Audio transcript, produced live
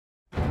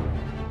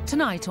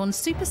Tonight on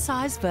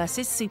Supersize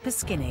versus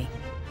Superskinny,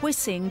 we're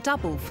seeing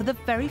double for the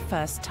very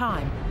first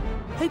time,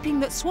 hoping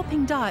that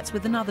swapping diets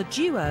with another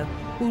duo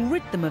will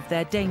rid them of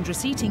their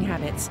dangerous eating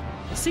habits.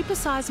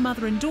 Supersize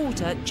mother and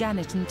daughter,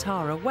 Janet and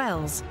Tara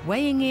Wells,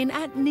 weighing in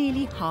at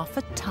nearly half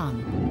a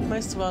ton.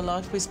 Most of our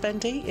life we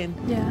spend eating.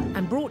 Yeah.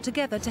 And brought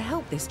together to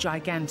help this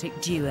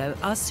gigantic duo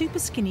are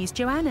Superskinny's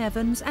Joanne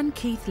Evans and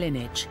Keith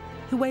Lineage,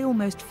 who weigh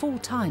almost 4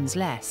 times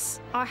less.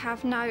 I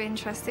have no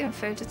interest in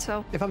food at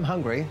all. If I'm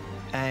hungry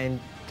and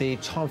the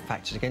time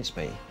factor's against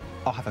me,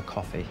 I'll have a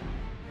coffee.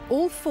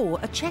 All 4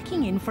 are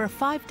checking in for a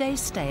 5-day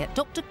stay at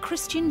Dr.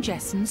 Christian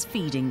Jessen's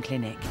feeding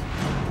clinic.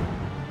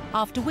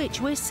 After which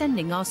we're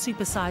sending our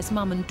Supersize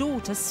mum and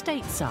daughter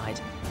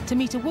stateside to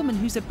meet a woman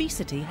whose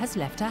obesity has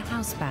left her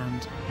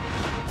housebound.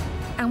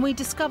 And we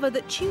discover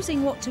that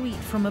choosing what to eat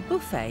from a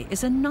buffet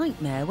is a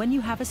nightmare when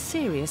you have a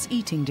serious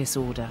eating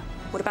disorder.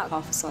 What about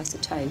half a slice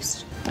of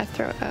toast? I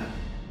throw it out.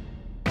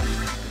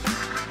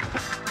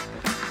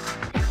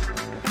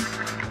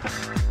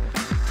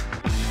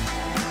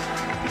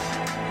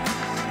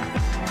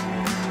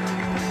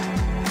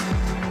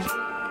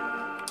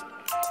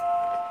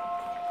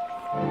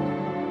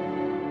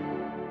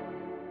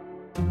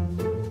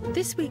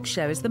 This week's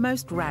show is the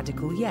most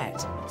radical yet.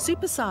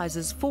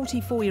 Supersize's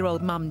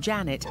 44-year-old mum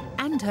Janet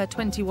and her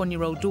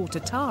 21-year-old daughter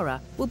Tara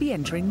will be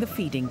entering the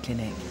feeding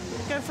clinic.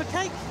 Go for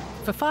cake?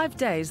 For 5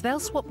 days, they'll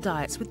swap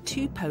diets with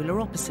 2 polar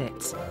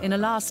opposites in a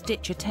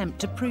last-ditch attempt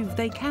to prove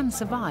they can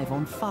survive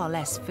on far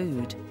less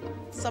food.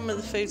 Some of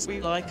the foods we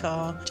like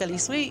are jelly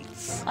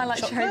sweets. I like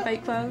chocolate, cherry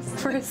baked wells,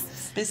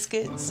 crisps,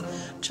 biscuits,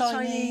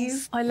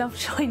 Chinese. I love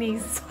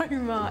Chinese so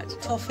much.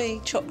 Toffee,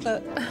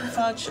 chocolate,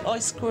 fudge,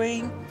 ice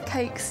cream.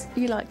 Cakes.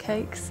 You like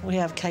cakes? We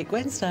have cake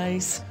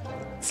Wednesdays.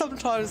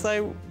 Sometimes,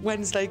 though,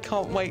 Wednesday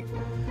can't wait,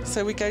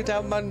 so we go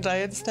down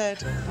Monday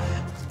instead.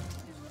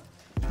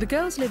 The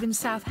girls live in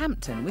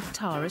Southampton with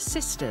Tara's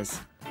sisters.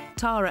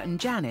 Tara and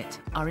Janet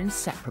are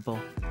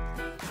inseparable.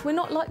 We're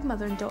not like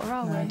mother and daughter,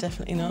 are we? No,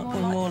 definitely not.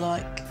 We're more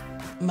like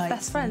mates.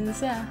 Best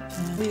friends, yeah.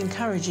 We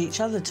encourage each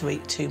other to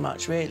eat too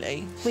much,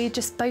 really. We're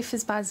just both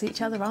as bad as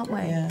each other, aren't we?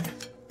 Yeah.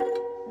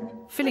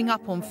 Filling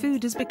up on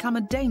food has become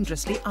a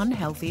dangerously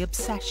unhealthy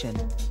obsession.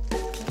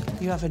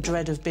 You have a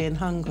dread of being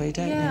hungry,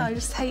 don't you? Yeah, I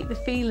just hate the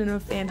feeling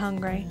of being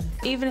hungry.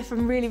 Even if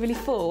I'm really, really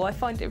full, I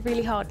find it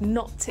really hard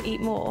not to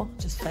eat more.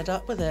 Just fed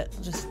up with it.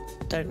 Just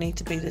don't need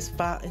to be this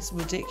fat. It's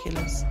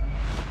ridiculous.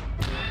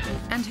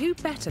 And who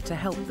better to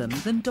help them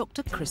than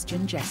Dr.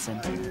 Christian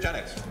Jessen?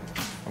 Janet,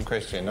 I'm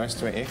Christian. Nice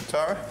to meet you.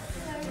 Tara?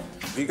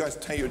 You guys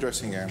take your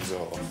dressing gowns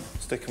off.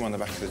 Stick them on the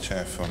back of the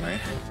chair for me.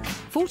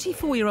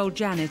 44-year-old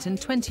Janet and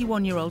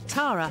 21-year-old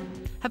Tara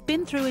have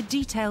been through a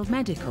detailed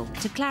medical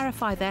to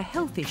clarify their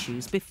health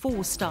issues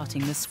before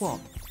starting the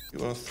swap.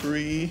 You are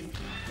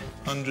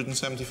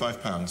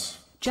 375 pounds.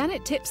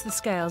 Janet tips the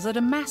scales at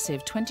a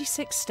massive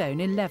 26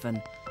 stone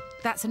 11.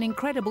 That's an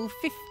incredible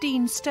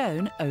 15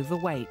 stone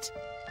overweight.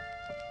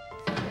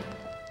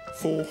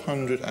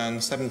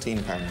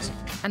 417 pounds.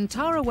 And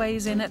Tara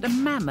weighs in at a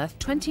mammoth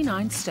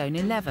 29 stone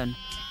 11.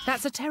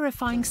 That's a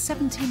terrifying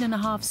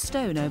 17.5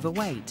 stone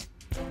overweight.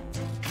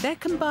 Their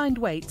combined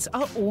weights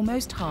are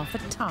almost half a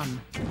ton.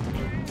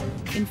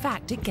 In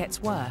fact, it gets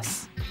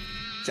worse.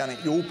 Janet,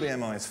 your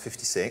BMI is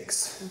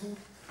 56,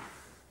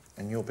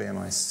 and your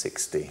BMI is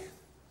 60.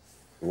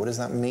 What does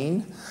that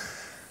mean?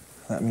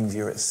 That means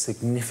you're at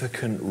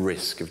significant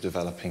risk of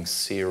developing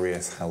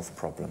serious health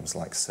problems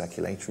like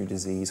circulatory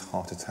disease,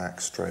 heart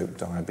attack, stroke,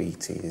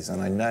 diabetes.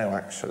 And I know,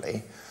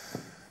 actually,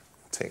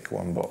 tick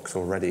one box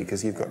already,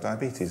 because you've got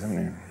diabetes,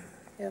 haven't you?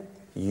 Yep.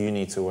 You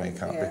need to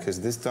wake up, because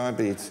this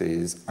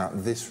diabetes, at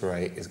this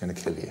rate, is going to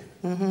kill you.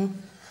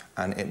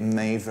 And it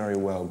may very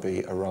well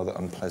be a rather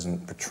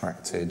unpleasant,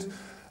 protracted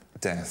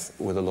death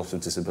with a lot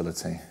of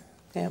disability.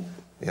 Yep.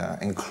 Yeah,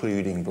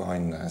 including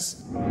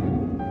blindness.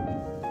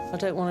 I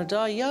don't want to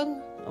die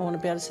young. I want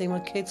to be able to see my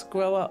kids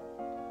grow up.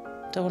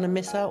 Don't want to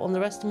miss out on the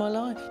rest of my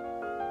life.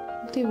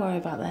 I do worry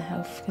about their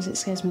health because it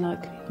scares me.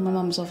 Like, my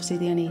mum's obviously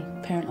the only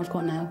parent I've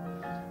got now,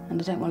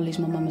 and I don't want to lose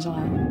my mum as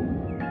well.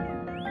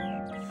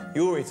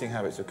 Your eating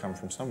habits have come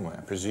from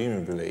somewhere,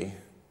 presumably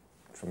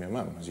from your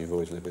mum, as you've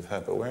always lived with her,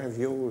 but where have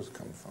yours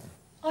come from?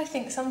 I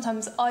think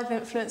sometimes I've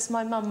influenced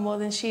my mum more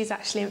than she's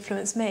actually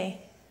influenced me.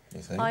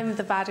 You think? I'm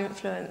the bad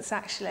influence,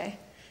 actually.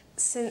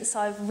 Since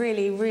I've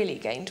really, really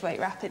gained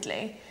weight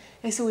rapidly,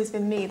 it's always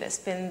been me that's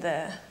been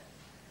the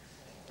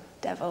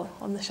devil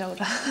on the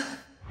shoulder.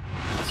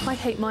 I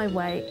hate my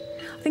weight.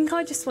 I think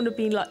I just want to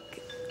be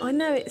like, I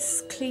know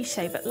it's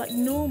cliche, but like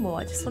normal.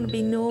 I just want to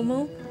be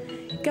normal.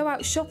 Go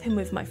out shopping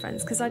with my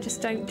friends, because I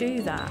just don't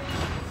do that.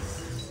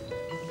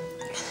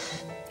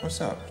 What's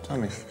up? Tell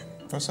me.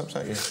 What's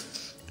upset you?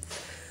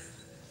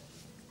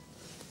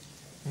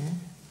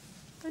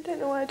 I don't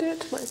know why I do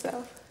it to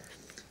myself.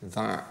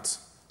 That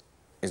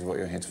is what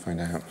you're here to find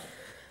out.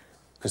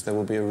 Because there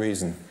will be a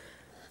reason.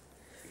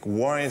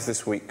 Why is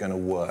this week going to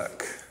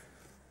work?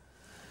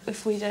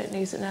 If we don't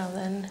lose it now,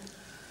 then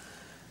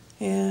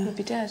we'll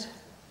be dead,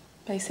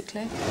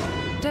 basically.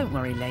 Don't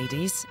worry,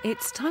 ladies.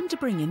 It's time to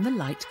bring in the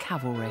light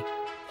cavalry.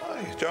 Hi.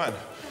 Hi, Joanne.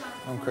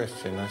 I'm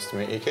Christian. Nice to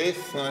meet you.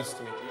 Keith, nice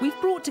to meet you.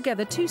 We've brought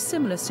together two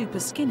similar super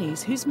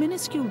skinnies whose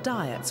minuscule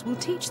diets will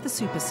teach the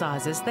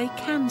supersizers they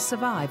can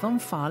survive on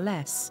far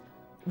less,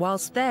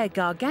 whilst their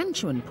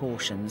gargantuan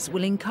portions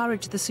will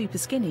encourage the super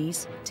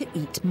skinnies to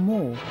eat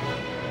more.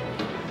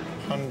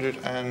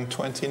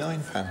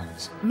 129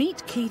 pounds.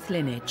 Meet Keith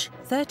Lineage,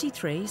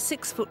 33,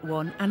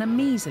 6'1" and a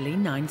measly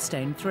 9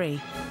 stone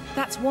 3.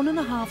 That's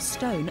 1.5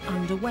 stone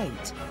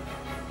underweight.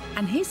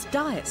 And his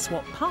diet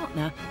swap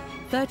partner,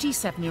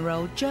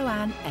 37-year-old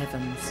Joanne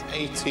Evans.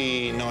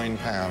 89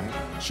 pounds.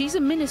 She's a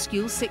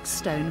minuscule 6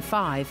 stone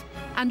 5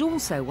 and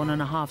also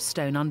 1.5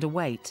 stone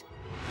underweight.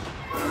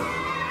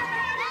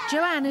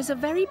 Joanne is a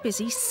very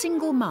busy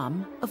single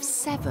mum of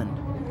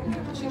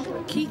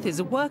 7. Keith is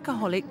a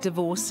workaholic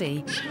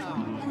divorcee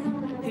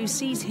who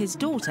sees his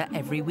daughter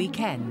every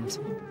weekend.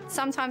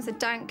 Sometimes I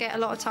don't get a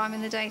lot of time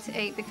in the day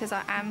to eat because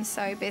I am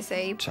so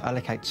busy. To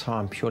allocate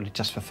time purely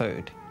just for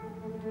food?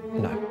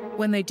 No.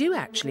 When they do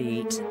actually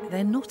eat,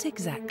 they're not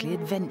exactly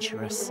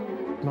adventurous.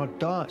 My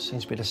diet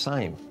seems to be the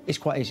same. It's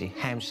quite easy.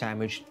 Ham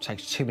sandwich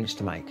takes 2 minutes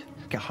to make.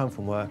 Get home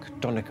from work,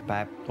 doner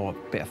kebab or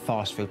a bit of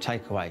fast food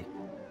takeaway.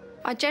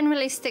 I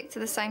generally stick to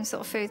the same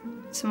sort of food,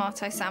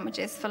 tomato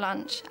sandwiches for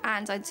lunch,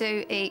 and I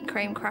do eat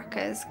cream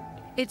crackers.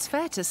 It's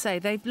fair to say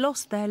they've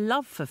lost their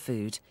love for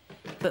food,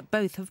 but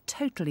both have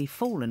totally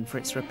fallen for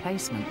its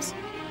replacements.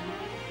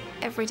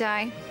 Every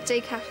day,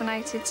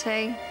 decaffeinated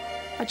tea.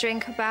 I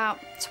drink about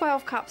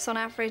 12 cups on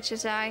average a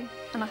day,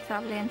 and I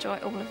thoroughly enjoy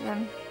all of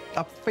them.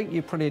 I think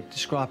you probably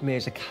describe me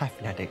as a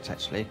caffeine addict,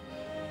 actually.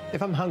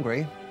 If I'm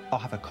hungry, I'll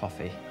have a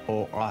coffee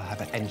or I'll have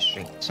an energy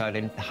drink. So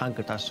then the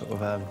hunger does sort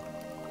of,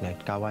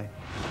 go away.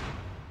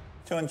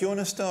 Joanne, do you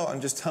want to start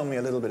and just tell me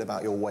a little bit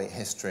about your weight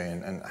history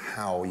and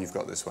how you've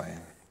got this way?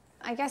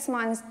 I guess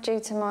mine's due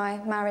to my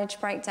marriage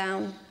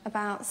breakdown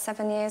about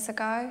 7 years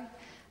ago.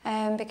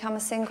 Become a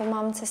single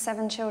mum to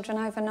 7 children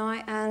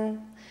overnight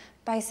and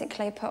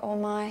basically put all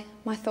my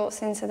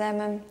thoughts into them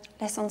and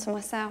less onto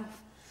myself.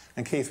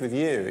 And Keith, with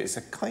you, it's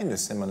a kind of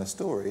similar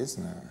story,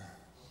 isn't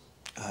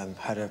it?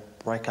 Had a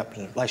breakup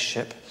in a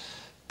relationship,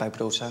 baby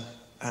daughter,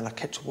 and I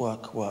kept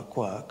work,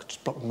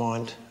 just blocked my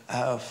mind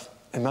out of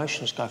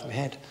emotions go from my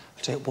head.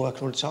 I do it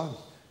working all the time.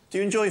 Do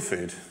you enjoy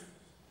food?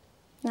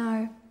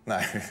 No.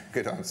 No,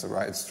 good answer,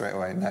 right, straight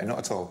away. No, not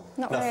at all.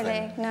 Not Nothing.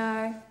 really,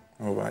 no.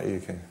 What about you,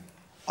 Keith?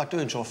 I do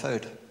enjoy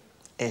food.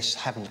 It's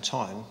having the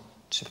time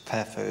to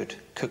prepare food,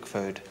 cook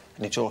food,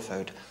 and enjoy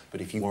food.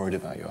 But if you're worried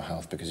about your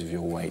health because of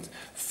your weight,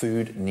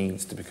 food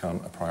needs to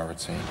become a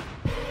priority.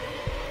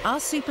 Our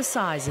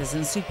supersizers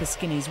and super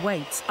skinnies'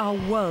 weights are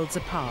worlds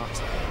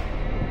apart.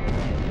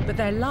 But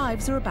their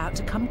lives are about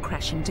to come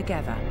crashing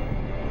together.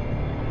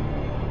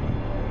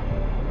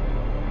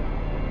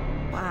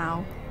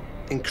 Wow.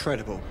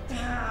 Incredible.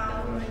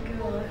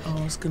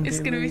 Oh, it's going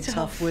to be a really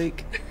tough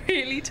week.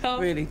 Really tough.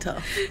 Really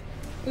tough.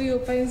 All your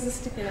bones are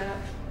sticking out.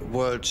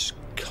 Words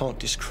can't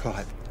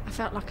describe. I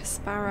felt like a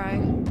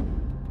sparrow.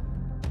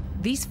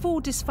 These 4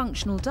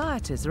 dysfunctional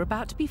dieters are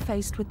about to be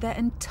faced with their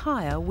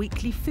entire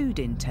weekly food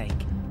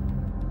intake.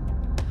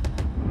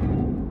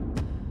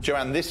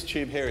 Joanne, this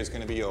tube here is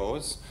going to be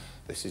yours.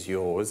 This is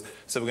yours.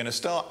 So we're going to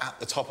start at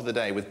the top of the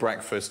day with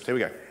breakfast. Here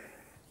we go.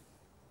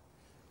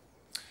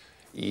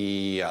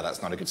 Yeah,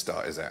 that's not a good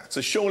start, is it?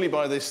 So surely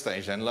by this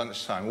stage, then,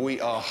 lunchtime,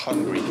 we are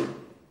hungry.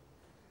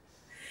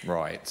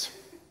 Right.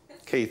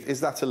 Keith,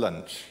 is that a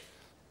lunch?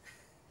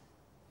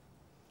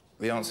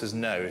 The answer's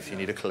no, if you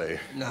need a clue.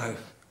 No.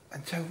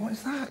 And Joe, what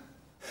is that?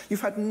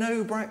 You've had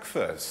no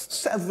breakfast,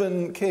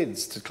 7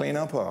 kids to clean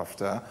up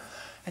after,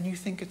 and you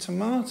think a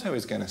tomato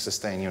is going to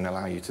sustain you and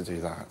allow you to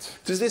do that.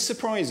 Does this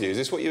surprise you? Is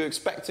this what you were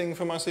expecting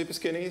from our super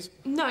skinnies?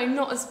 No,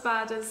 not as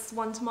bad as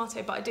one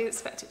tomato, but I do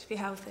expect it to be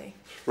healthy.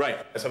 Right,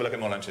 let's have a look at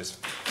more lunches.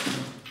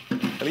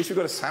 At least we've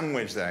got a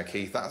sandwich there,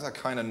 Keith. That's a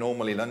kind of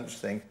normally lunch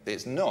thing.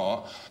 It's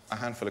not a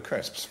handful of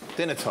crisps.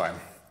 Dinner time.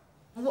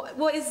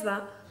 What is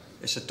that?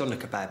 It's a doner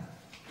kebab.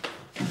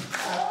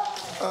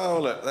 Oh,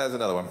 look, there's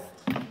another one.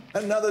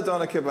 Another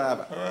doner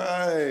kebab.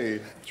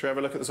 Hooray! Should we have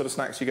a look at the sort of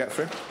snacks you get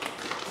through?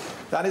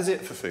 That is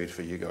it for food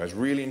for you guys,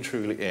 really and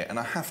truly it. And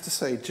I have to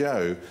say,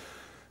 Joe,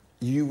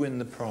 you win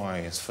the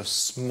prize for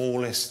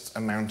smallest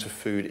amount of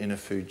food in a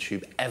food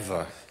tube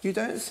ever. You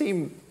don't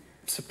seem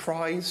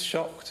surprised,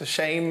 shocked,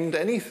 ashamed,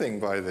 anything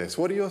by this.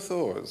 What are your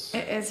thoughts?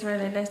 It is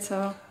really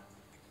little.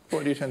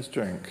 What do you tend to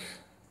drink?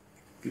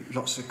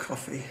 Lots of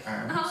coffee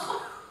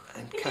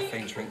and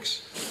caffeine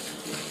drinks.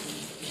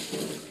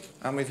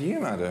 And with you,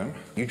 madam,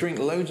 you drink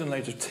loads and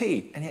loads of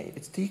tea, and yet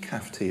it's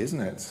decaf tea,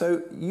 isn't it?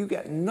 So you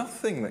get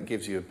nothing that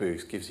gives you a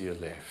boost, gives you a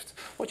lift.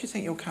 What do you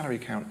think your calorie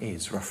count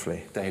is,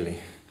 roughly, daily?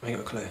 I ain't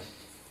got a clue.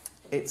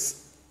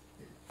 It's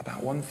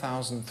about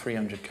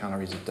 1,300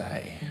 calories a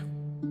day.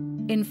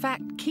 In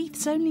fact,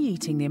 Keith's only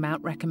eating the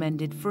amount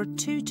recommended for a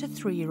 2 to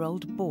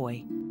 3-year-old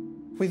boy.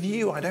 With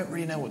you, I don't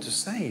really know what to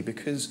say,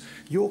 because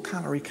your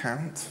calorie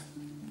count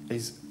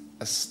is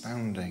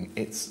astounding.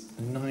 It's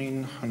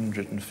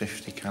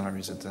 950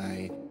 calories a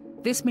day.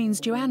 This means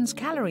Joanne's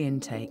calorie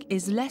intake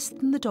is less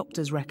than the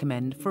doctors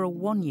recommend for a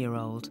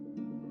 1-year-old.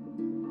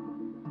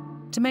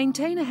 To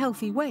maintain a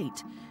healthy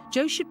weight,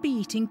 Joe should be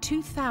eating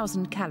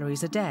 2,000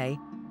 calories a day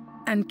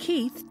and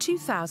Keith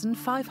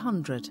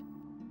 2,500.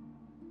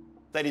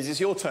 Ladies, it's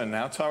your turn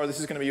now. Tara, this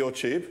is going to be your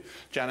tube.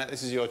 Janet,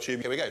 this is your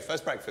tube. Here we go.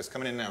 First breakfast,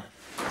 coming in now.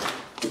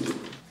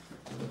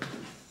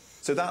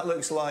 So that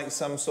looks like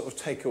some sort of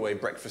takeaway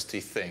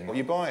breakfasty thing. Well,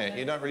 you buy it,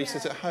 you don't really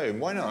sit at home.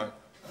 Why not?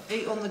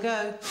 Eat on the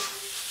go.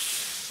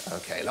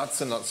 OK,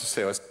 lots and lots of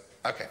cereals.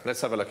 OK,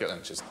 let's have a look at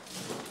lunches.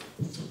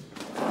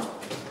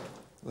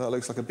 That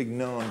looks like a big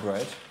naan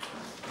bread.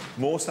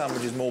 More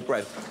sandwiches, more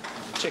bread.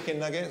 Chicken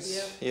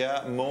nuggets?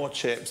 Yeah, more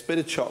chips, bit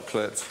of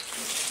chocolate.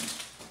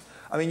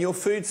 I mean, your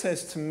food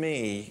says to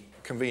me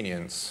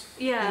convenience.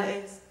 Yeah.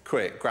 It is.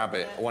 Quick, grab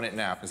it. I want it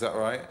now. Is that all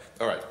right?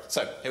 All right,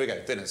 so here we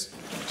go, dinners.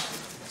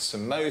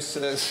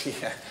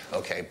 Samosas, yeah.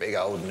 OK, big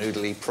old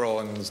noodly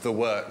prawns, the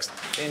works.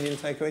 Indian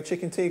takeaway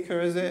chicken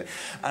tikka, is it?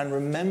 And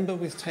remember,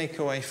 with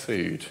takeaway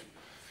food,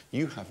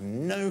 you have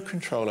no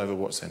control over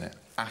what's in it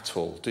at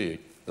all, do you?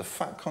 The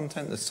fat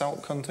content, the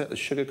salt content, the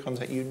sugar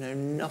content, you know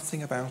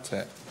nothing about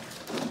it.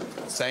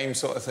 Same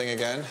sort of thing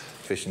again.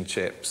 Fish and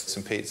chips,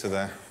 some pizza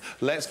there.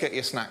 Let's get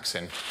your snacks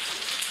in.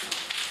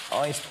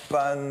 Ice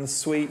buns,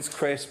 sweets,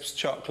 crisps,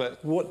 chocolate.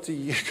 What do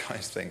you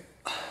guys think?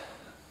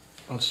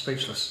 I'm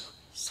speechless.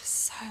 It's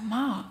just so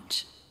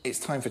much. It's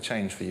time for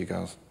change for you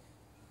girls.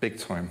 Big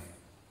time.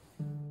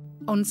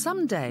 On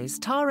some days,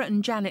 Tara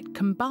and Janet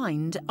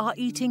combined are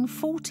eating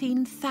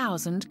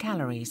 14,000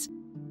 calories.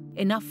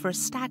 Enough for a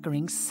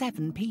staggering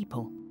 7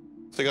 people.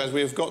 So, guys,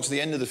 we have got to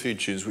the end of the food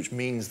tubes, which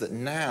means that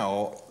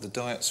now the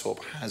diet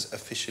swap has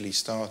officially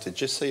started.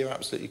 Just so you're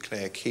absolutely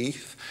clear,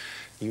 Keith,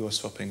 you are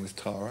swapping with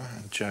Tara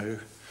and Joe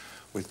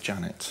with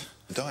Janet.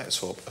 The diet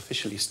swap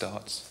officially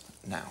starts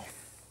now.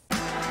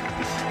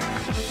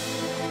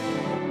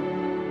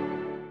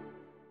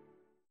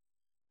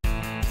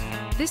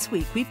 This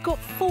week, we've got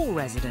 4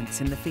 residents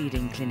in the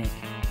feeding clinic.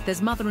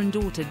 There's mother and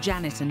daughter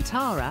Janet and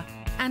Tara,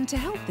 and to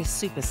help this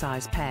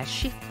Supersize pair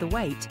shift the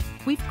weight,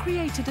 we've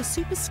created a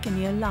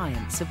Superskinny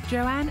alliance of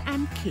Joanne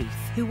and Keith,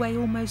 who weigh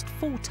almost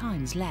 4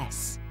 times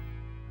less.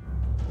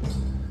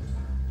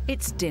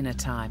 It's dinner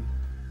time,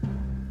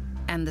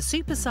 and the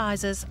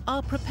Supersizers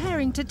are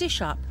preparing to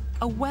dish up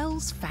a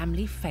Wells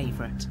family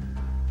favourite.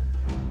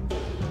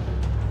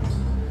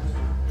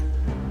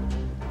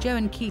 Joe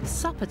and Keith's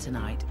supper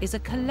tonight is a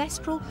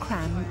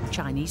cholesterol-crammed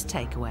Chinese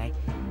takeaway,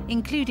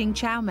 including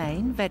chow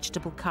mein,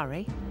 vegetable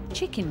curry,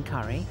 chicken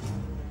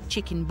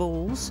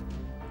balls,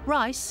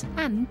 rice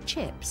and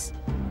chips.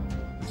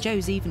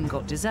 Joe's even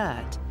got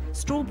dessert,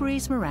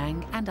 strawberries,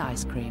 meringue and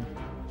ice cream.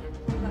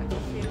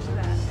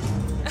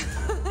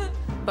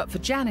 But for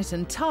Janet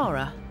and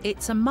Tara,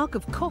 it's a mug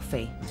of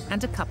coffee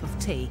and a cup of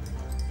tea,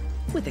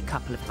 with a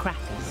couple of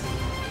crackers.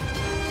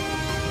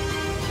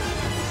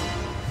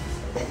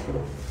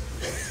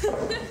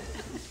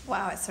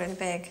 Wow, it's really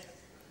big.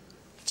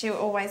 Do you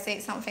always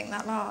eat something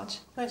that large?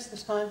 Most of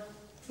the time.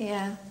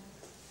 Yeah.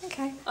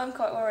 OK. I'm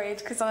quite worried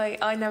because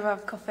I never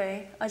have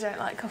coffee. I don't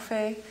like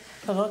coffee.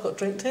 Oh, I've got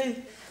to drink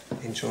tea.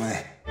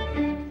 Enjoy.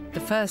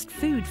 The first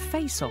food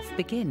face-off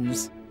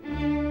begins.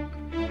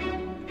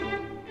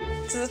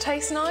 Does it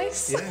taste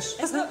nice? Yes.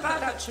 It's not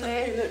bad,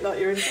 actually. You look like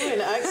you're enjoying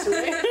it,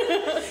 actually.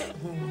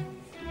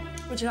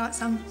 Would you like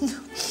some?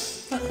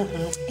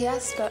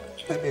 Yes, but...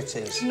 Maybe it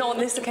is. Not on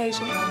this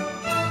occasion.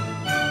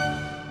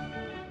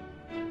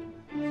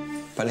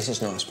 But this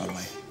is nice, by the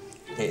way.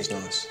 It is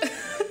nice.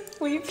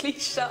 Will you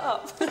please shut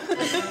up?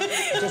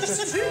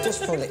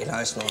 just for letting you know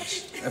it's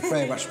nice.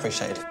 Very much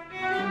appreciated.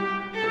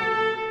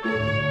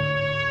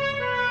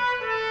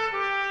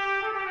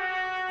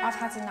 I've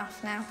had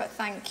enough now, but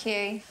thank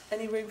you.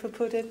 Any room for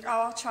pudding? Oh,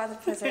 I'll try the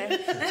pudding.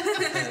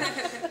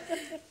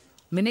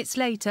 Minutes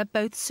later,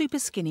 both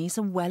Superskinnies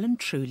are well and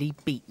truly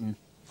beaten.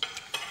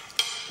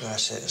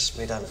 That's it. It's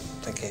me done.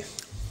 Thank you.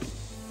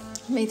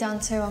 Me done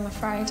too, I'm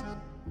afraid.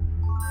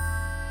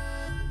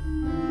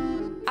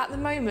 At the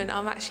moment,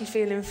 I'm actually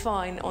feeling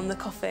fine on the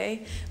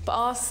coffee, but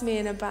ask me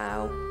in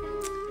about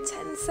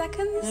 10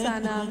 seconds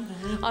and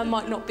I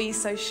might not be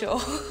so sure.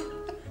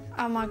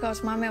 Oh my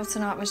God, my meal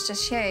tonight was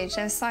just huge.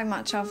 There was so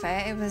much of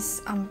it. It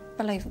was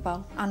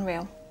unbelievable,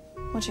 unreal.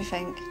 What do you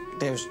think?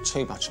 There was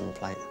too much on the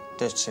plate.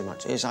 There's too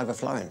much. It's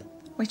overflowing.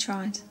 We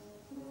tried.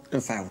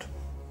 And failed.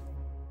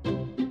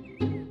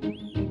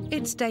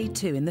 It's day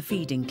 2 in the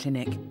feeding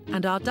clinic,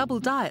 and our double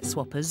diet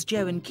swappers,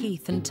 Joe and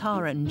Keith and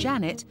Tara and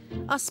Janet,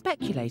 are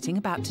speculating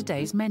about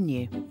today's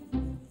menu.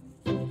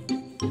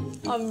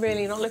 I'm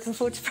really not looking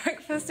forward to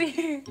breakfast, are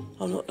you?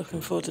 I'm not looking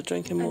forward to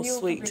drinking more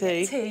sweet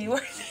tea.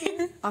 Won't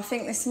you? I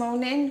think this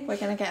morning we're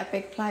going to get a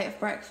big plate of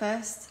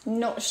breakfast.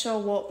 Not sure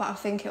what, but I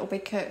think it'll be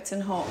cooked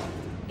and hot.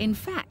 In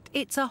fact,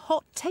 it's a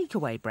hot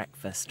takeaway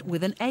breakfast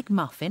with an egg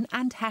muffin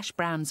and hash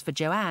browns for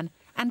Joanne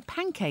and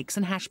pancakes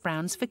and hash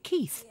browns for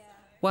Keith.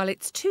 While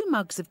it's 2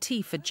 mugs of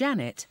tea for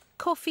Janet,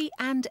 coffee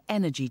and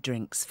energy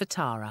drinks for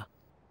Tara.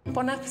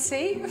 Bon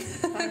appetit.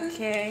 Thank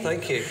you.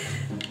 Thank you.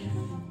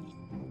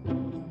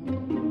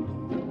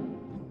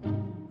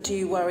 Do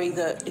you worry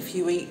that if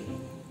you eat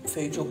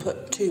food, you'll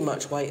put too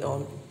much weight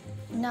on?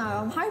 No,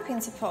 I'm hoping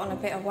to put on a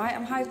bit of weight.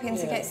 I'm hoping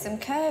to get some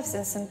curves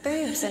and some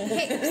boobs and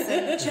hips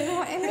and... Do you know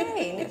what I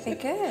mean? It'd be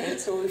good.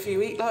 So if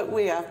you eat like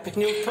we have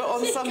been, you'll put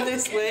on some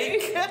this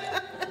week.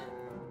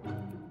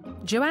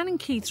 Joanne and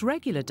Keith's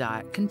regular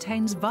diet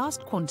contains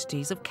vast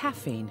quantities of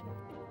caffeine.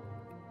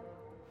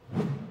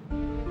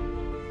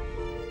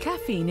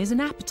 Caffeine is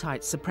an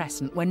appetite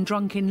suppressant when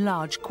drunk in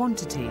large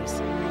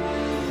quantities.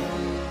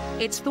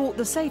 It's thought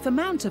the safe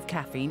amount of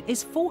caffeine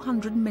is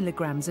 400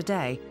 milligrams a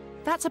day.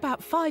 That's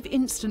about 5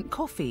 instant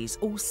coffees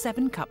or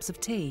 7 cups of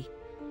tea.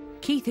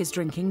 Keith is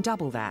drinking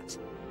double that.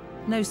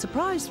 No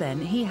surprise then,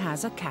 he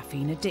has a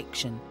caffeine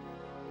addiction.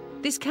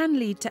 This can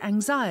lead to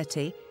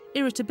anxiety,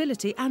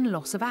 irritability and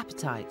loss of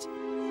appetite.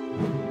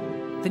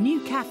 The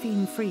new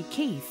caffeine-free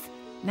Keith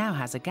now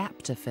has a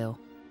gap to fill.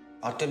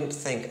 I didn't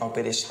think I'd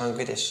be this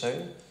hungry this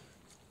soon.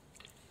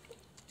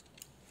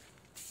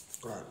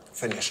 Right,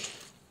 finished.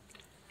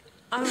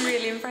 I'm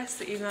really impressed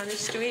that you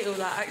managed to eat all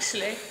that,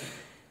 actually.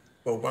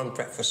 Well, one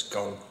breakfast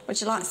gone.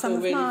 Would you like some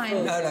of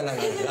mine? No.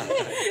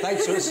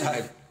 Thanks for the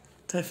same.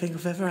 Don't think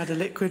I've ever had a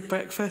liquid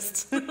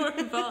breakfast. Nor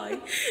have I.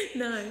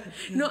 No,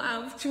 not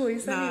out of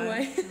choice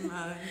anyway.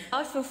 No.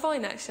 I feel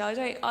fine,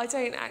 actually. I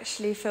don't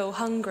actually feel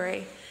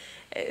hungry.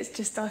 It's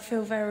just I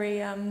feel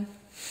very,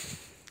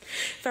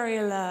 very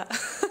alert.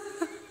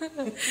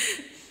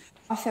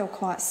 I feel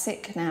quite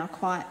sick now,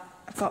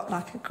 I've got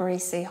like a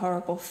greasy,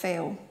 horrible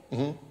feel.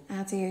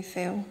 How do you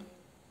feel?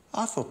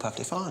 I feel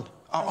perfectly fine.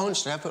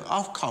 Honestly, I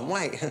can't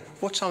wait.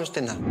 What time's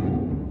dinner?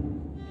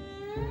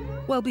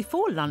 Well,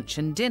 before lunch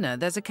and dinner,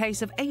 there's a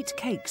case of 8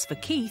 cakes for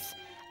Keith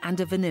and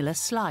a vanilla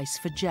slice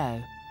for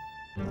Jo.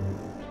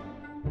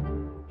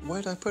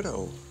 Where'd I put it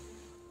all?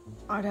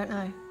 I don't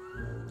know.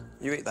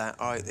 You eat that,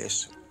 I eat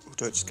this. We'll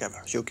do it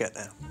together. You'll get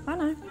there. I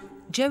know.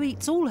 Jo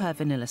eats all her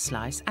vanilla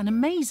slice and,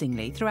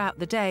 amazingly, throughout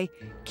the day,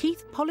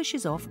 Keith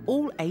polishes off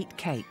all 8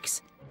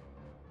 cakes.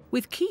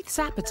 With Keith's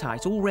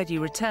appetite already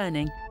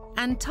returning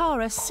and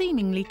Tara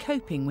seemingly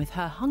coping with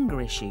her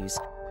hunger issues,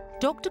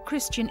 Dr.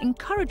 Christian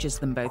encourages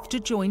them both to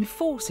join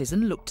forces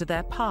and look to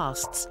their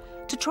pasts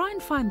to try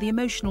and find the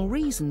emotional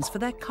reasons for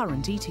their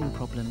current eating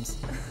problems.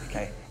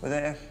 OK, well,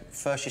 there,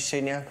 first year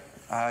senior,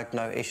 I had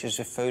no issues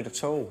with food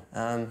at all.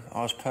 I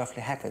was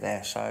perfectly happy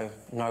there, so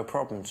no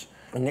problems.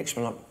 The next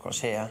one up was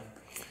here.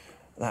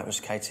 That was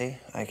Katie,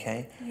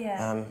 OK.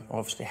 Yeah.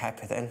 Obviously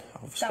happy then.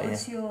 Obviously, That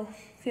was your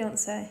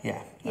fiancé?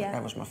 Yeah,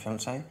 that was my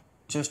fiancé.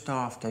 Just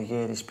after a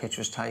year this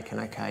picture was taken,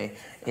 OK,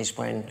 is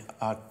when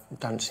I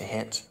done see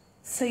hit.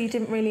 So you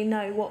didn't really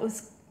know what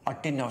was... I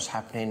didn't know what was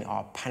happening.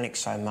 I panicked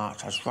so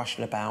much. I was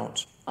rushing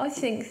about. I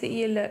think that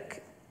you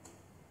look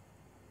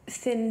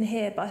thin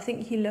here, but I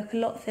think you look a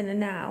lot thinner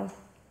now.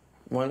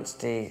 Once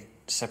the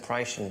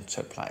separation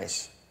took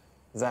place,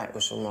 that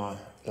was my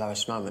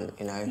lowest moment,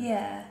 you know.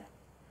 Yeah.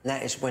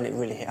 That is when it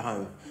really hit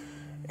home.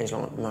 It's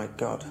like, my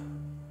God,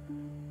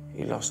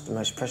 you lost the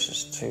most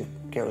precious 2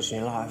 girls in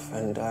your life,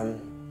 and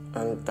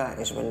that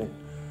is when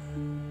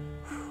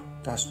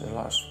that's the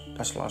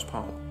last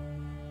part.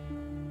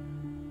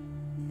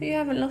 But you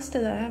haven't lost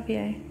her though, have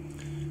you?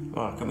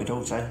 Well, I got my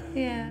daughter.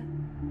 Yeah.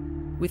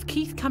 With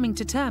Keith coming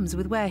to terms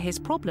with where his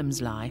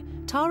problems lie,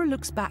 Tara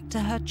looks back to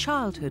her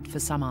childhood for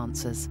some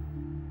answers.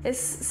 This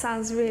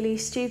sounds really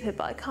stupid,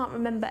 but I can't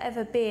remember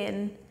ever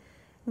being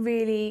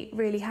really,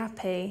 really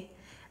happy.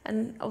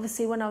 And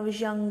obviously when I was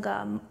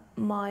younger,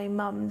 my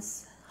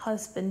mum's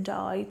husband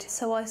died,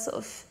 so I sort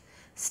of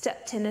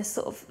stepped in as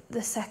sort of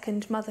the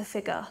second mother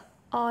figure.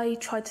 I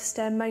tried to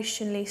stay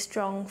emotionally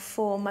strong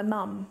for my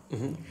mum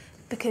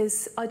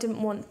because I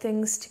didn't want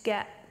things to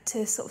get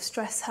to sort of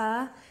stress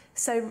her.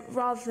 So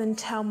rather than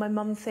tell my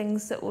mum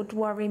things that would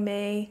worry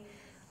me,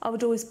 I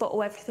would always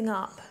bottle everything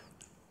up.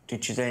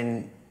 Did you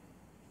then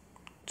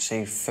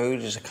see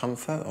food as a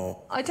comfort,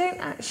 or...? I don't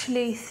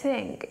actually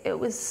think it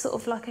was sort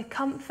of like a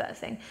comfort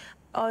thing.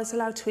 I was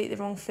allowed to eat the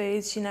wrong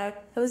foods, you know.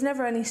 There was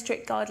never any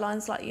strict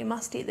guidelines like you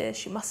must eat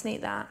this, you mustn't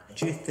eat that.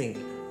 Do you think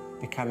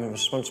becoming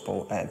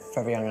responsible at a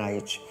very young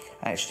age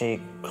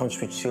actually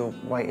contributed to your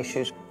weight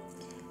issues?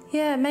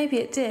 Yeah, maybe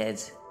it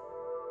did.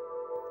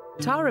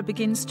 Tara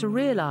begins to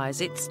realise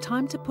it's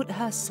time to put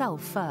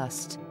herself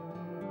first.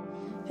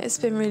 It's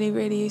been really,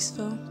 really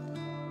useful.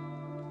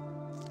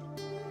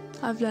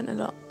 I've learnt a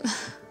lot.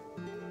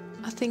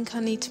 I think I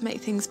need to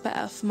make things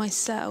better for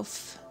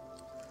myself.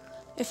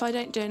 If I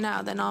don't do it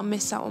now, then I'll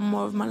miss out on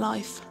more of my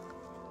life.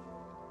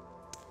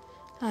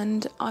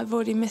 And I've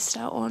already missed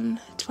out on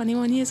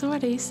 21 years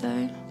already,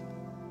 so...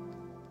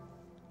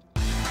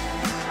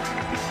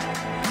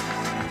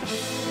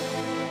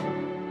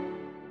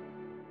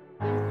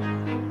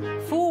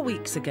 4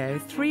 weeks ago,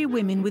 3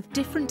 women with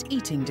different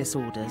eating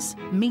disorders,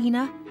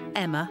 Mina,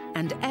 Emma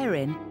and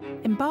Erin,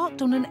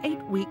 embarked on an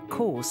 8-week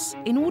course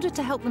in order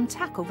to help them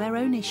tackle their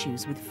own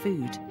issues with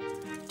food.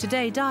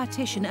 Today,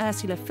 dietitian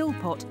Ursula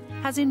Philpott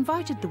has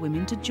invited the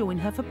women to join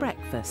her for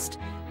breakfast,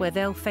 where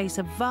they'll face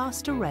a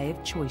vast array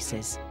of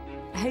choices.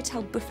 A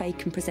hotel buffet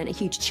can present a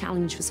huge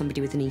challenge for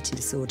somebody with an eating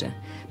disorder.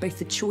 Both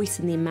the choice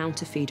and the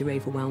amount of food are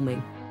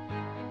overwhelming.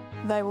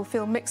 They will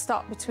feel mixed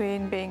up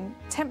between being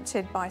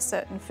tempted by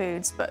certain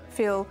foods but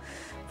feel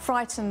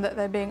frightened that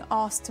they're being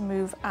asked to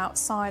move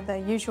outside their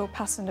usual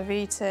pattern of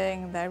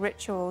eating, their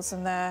rituals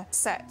and their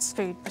set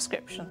food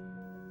prescription.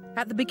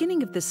 At the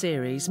beginning of the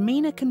series,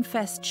 Mina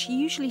confessed she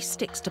usually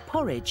sticks to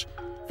porridge,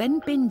 then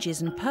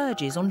binges and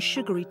purges on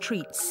sugary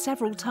treats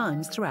several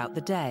times throughout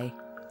the day.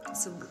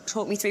 So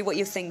talk me through what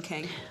you're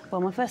thinking.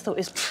 Well, my first thought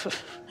is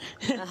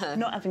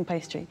not having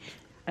pastry.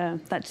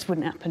 That just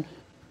wouldn't happen.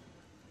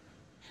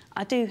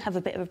 I do have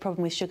a bit of a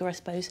problem with sugar, I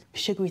suppose.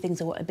 Sugary things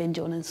are what I binge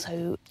on, and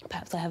so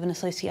perhaps I have an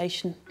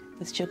association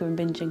with sugar and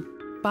binging.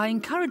 By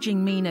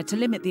encouraging Mina to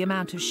limit the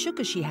amount of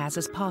sugar she has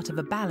as part of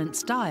a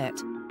balanced diet,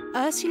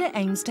 Ursula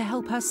aims to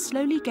help her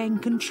slowly gain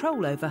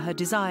control over her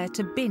desire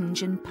to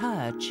binge and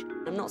purge.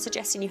 I'm not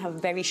suggesting you have a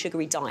very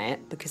sugary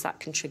diet because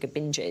that can trigger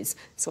binges.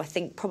 So I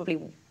think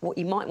probably what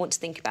you might want to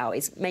think about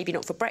is maybe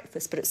not for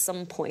breakfast, but at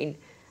some point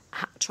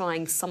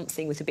trying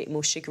something with a bit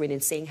more sugar in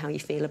and seeing how you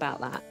feel about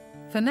that.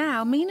 For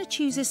now, Mina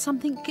chooses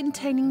something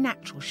containing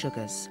natural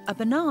sugars, a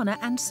banana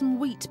and some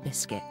wheat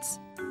biscuits.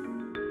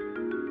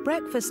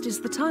 Breakfast is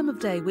the time of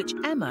day which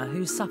Emma,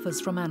 who suffers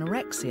from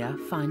anorexia,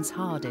 finds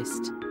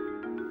hardest.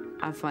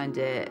 I find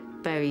it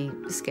very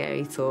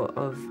scary thought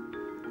of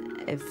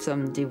if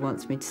somebody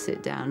wants me to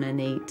sit down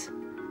and eat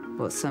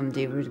what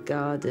somebody would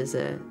regard as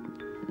a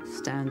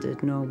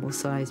standard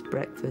normal-sized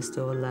breakfast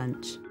or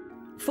lunch.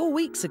 4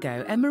 weeks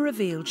ago, Emma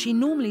revealed she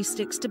normally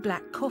sticks to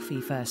black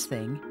coffee first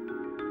thing.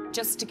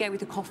 Just to go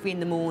with a coffee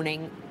in the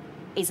morning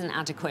isn't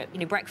adequate.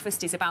 You know,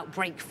 breakfast is about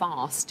break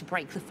fast, to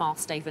break the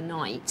fast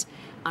overnight,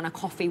 and a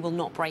coffee will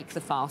not break the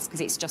fast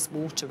because it's just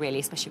water, really,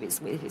 especially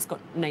if it's got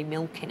no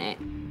milk in it.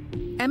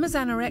 Emma's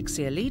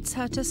anorexia leads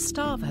her to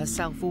starve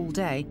herself all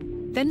day,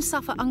 then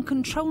suffer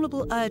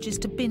uncontrollable urges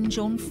to binge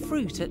on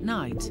fruit at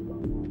night.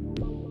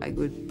 I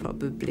would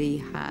probably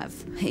have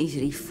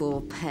easily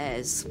 4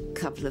 pears, a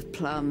couple of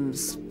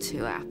plums,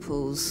 2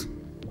 apples.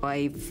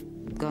 I've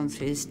gone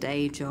through the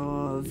stage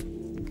of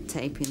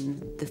taping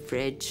the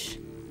fridge,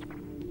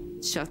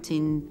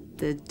 shutting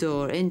the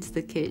door into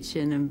the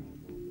kitchen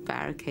and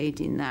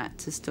barricading that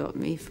to stop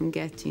me from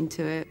getting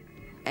to it,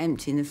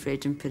 emptying the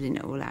fridge and putting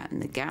it all out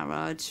in the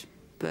garage,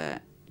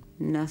 but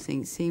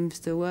nothing seems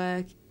to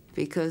work.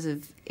 Because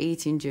of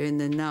eating during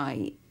the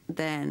night,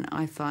 then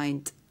I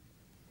find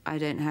I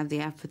don't have the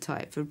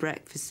appetite for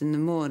breakfast in the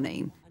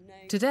morning.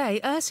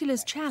 Today,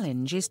 Ursula's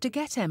challenge is to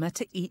get Emma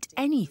to eat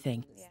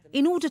anything.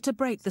 In order to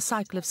break the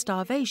cycle of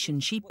starvation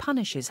she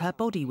punishes her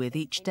body with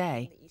each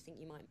day.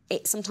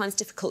 It's sometimes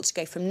difficult to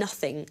go from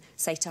nothing,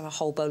 say to have a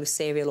whole bowl of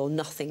cereal, or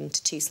nothing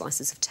to 2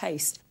 slices of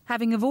toast.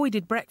 Having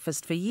avoided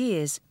breakfast for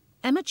years,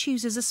 Emma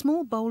chooses a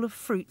small bowl of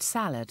fruit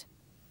salad.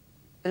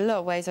 In a lot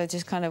of ways, I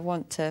just kind of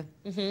want to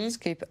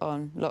scoop it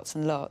on, lots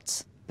and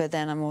lots. But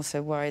then I'm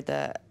also worried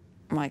that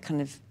I might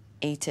kind of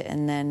eat it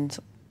and then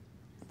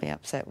be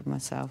upset with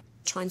myself.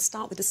 Try and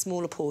start with a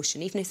smaller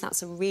portion, even if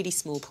that's a really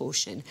small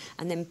portion,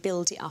 and then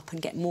build it up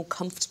and get more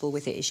comfortable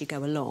with it as you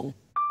go along.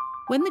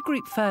 When the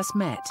group first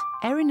met,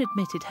 Erin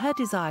admitted her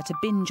desire to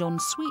binge on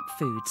sweet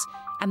foods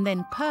and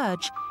then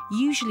purge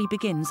usually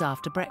begins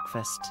after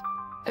breakfast.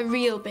 A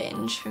real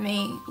binge for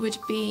me would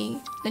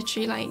be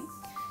literally like,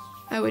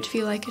 I would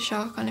feel like a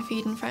shark on a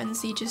feeding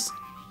frenzy, just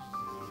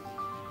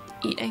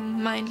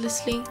eating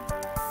mindlessly.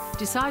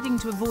 Deciding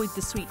to avoid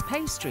the sweet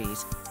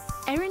pastries,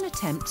 Erin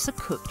attempts a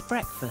cooked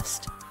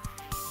breakfast.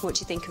 What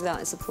do you think of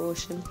that as a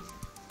portion?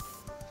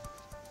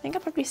 I think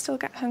I'd probably still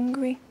get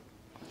hungry.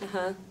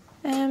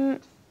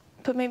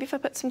 But maybe if I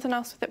put something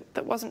else with it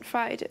that wasn't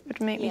fried, it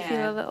would make me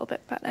feel a little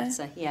bit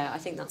better. Yeah, I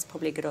think that's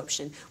probably a good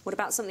option. What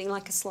about something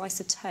like a slice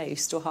of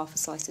toast or half a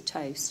slice of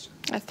toast?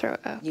 I'd throw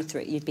it up.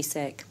 You'd be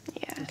sick?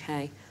 Yeah.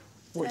 OK.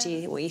 What are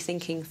you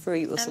thinking,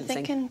 fruit or something?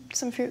 I'm thinking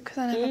some fruit, because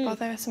I never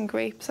bother, some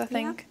grapes, I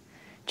think.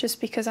 Just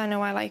because I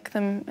know I like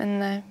them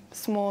and they're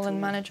small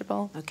and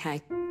manageable.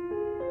 OK.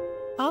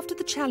 After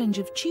the challenge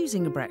of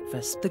choosing a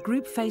breakfast, the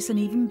group face an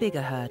even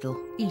bigger hurdle,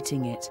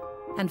 eating it.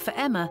 And for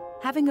Emma,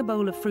 having a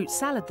bowl of fruit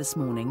salad this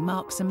morning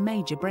marks a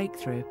major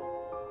breakthrough.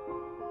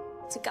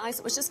 So, guys,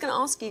 I was just going to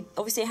ask you,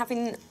 obviously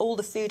having all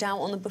the food out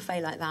on the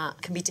buffet like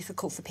that can be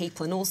difficult for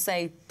people, and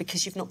also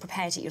because you've not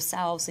prepared it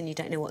yourselves and you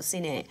don't know what's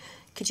in it.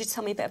 Could you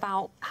tell me a bit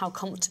about how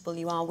comfortable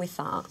you are with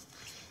that?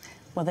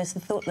 Well, there's the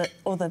thought that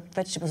all the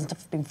vegetables and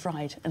stuff have been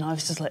fried, and I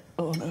was just like,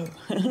 oh, no.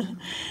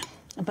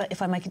 But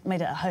if I made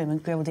it at home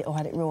and grilled it or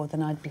had it raw,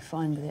 then I'd be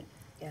fine with it.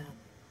 Yeah.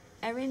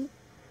 Erin?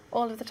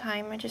 All of the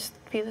time, I just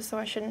feel as though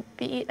I shouldn't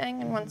be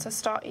eating, and once I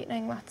start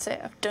eating, that's it,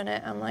 I've done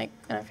it, and I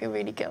feel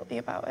really guilty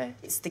about it.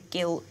 It's the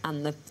guilt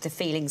and the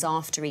feelings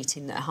after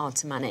eating that are hard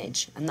to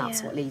manage, and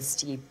that's what leads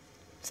to you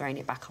throwing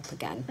it back up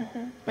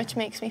again. Which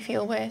makes me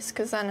feel worse,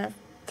 because then I've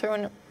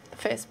thrown up the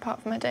first part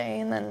of my day,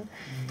 and then...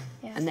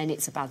 And then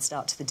it's a bad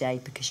start to the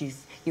day because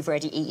you've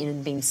already eaten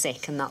and been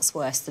sick, and that's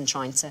worse than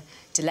trying to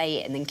delay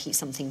it and then keep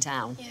something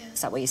down.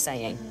 Is that what you're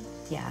saying?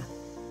 Yeah.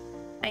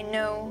 I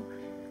know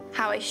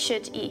how I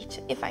should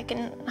eat. If I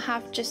can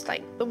have just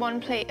like the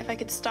one plate, if I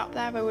could stop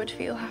there, I would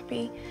feel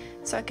happy.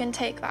 So I can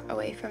take that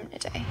away from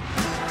today.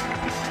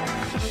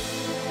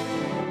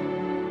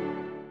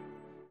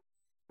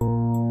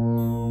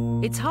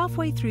 It's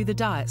halfway through the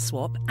diet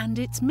swap and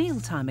it's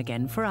mealtime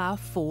again for our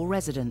 4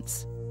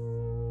 residents.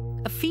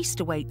 A feast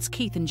awaits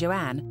Keith and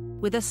Joanne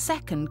with a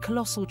second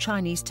colossal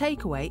Chinese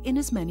takeaway in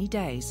as many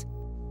days.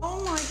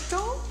 Oh my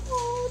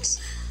God!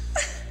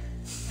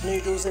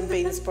 Noodles and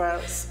bean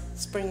sprouts,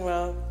 spring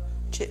roll,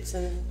 chips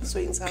and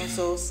sweet and sour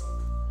sauce.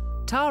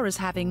 Tara's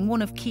having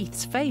one of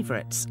Keith's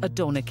favourites, a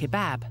doner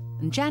kebab,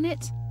 and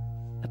Janet,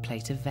 a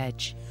plate of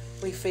veg.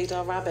 We feed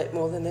our rabbit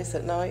more than this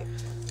at night.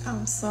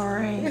 I'm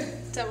sorry.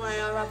 Don't worry,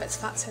 our rabbit's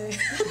fat too.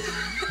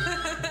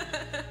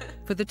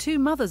 For the 2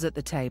 mothers at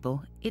the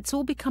table, it's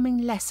all becoming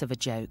less of a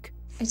joke.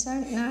 I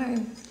don't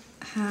know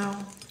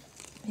how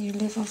you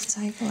live off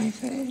takeaway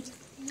food.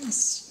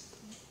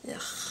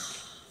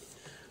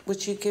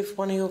 Would you give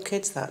one of your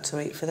kids that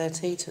to eat for their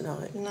tea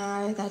tonight?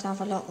 No, they'd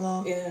have a lot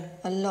more. Yeah.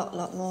 A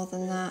lot more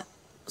than that.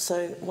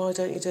 So why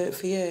don't you do it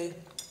for you?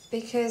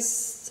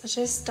 Because I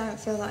just don't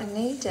feel that I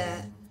need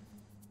it.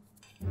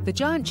 The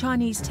giant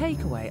Chinese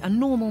takeaway, a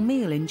normal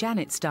meal in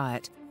Janet's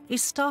diet,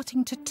 is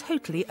starting to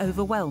totally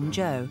overwhelm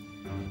Joe.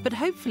 But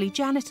hopefully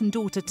Janet and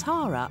daughter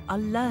Tara are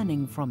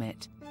learning from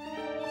it.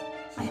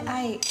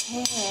 My ache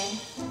here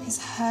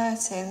is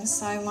hurting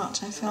so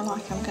much. I feel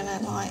like I'm gonna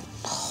like...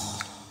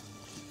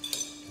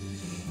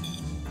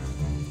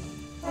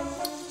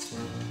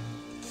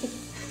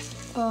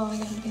 Oh, I'm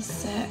gonna be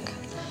sick.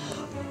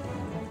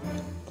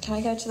 Can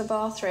I go to the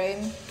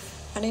bathroom?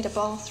 I need a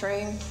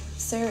bathroom.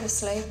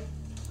 Seriously.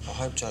 I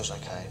hope Joe's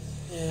okay.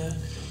 Yeah.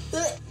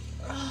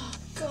 Oh,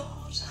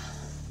 God.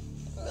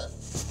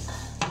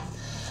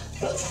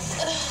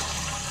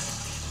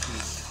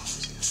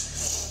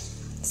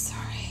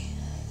 Sorry.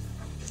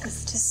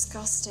 It's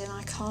disgusting.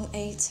 I can't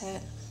eat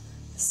it.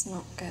 It's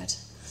not good.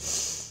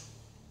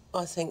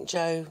 I think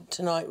Joe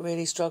tonight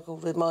really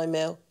struggled with my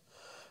meal.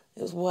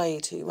 It was way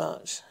too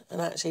much.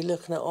 And actually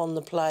looking at it on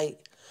the plate,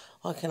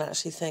 I can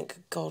actually think,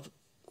 God,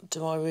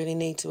 do I really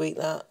need to eat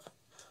that?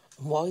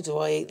 Why do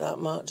I eat that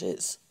much?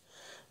 It's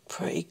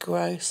pretty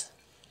gross.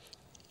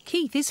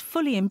 Keith is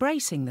fully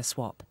embracing the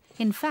swap.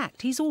 In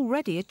fact, he's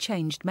already a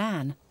changed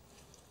man.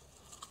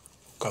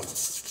 Go.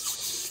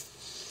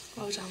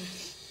 Well done.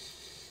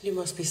 You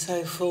must be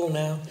so full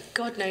now.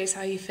 God knows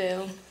how you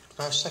feel.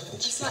 5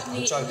 seconds. It's like I'm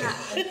me joking.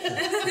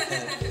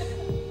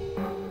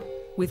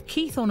 With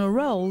Keith on a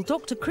roll,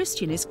 Dr.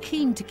 Christian is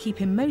keen to keep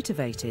him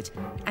motivated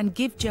and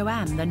give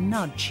Joanne the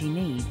nudge she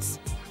needs.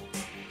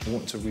 I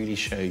want to really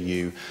show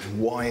you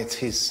why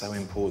it is so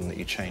important that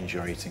you change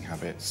your eating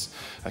habits,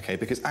 okay?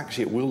 Because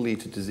actually it will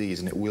lead to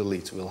disease and it will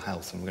lead to ill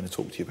health, and we're going to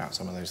talk to you about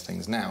some of those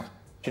things now.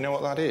 Do you know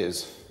what that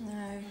is?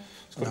 No.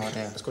 No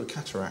idea. It's called a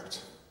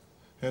cataract.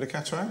 You heard of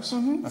cataracts?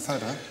 Mm-hmm. I've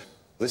heard of it.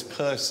 This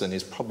person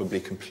is probably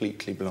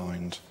completely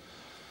blind.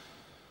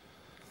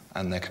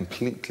 And they're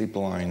completely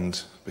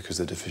blind because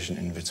they're deficient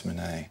in vitamin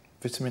A.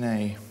 Vitamin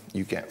A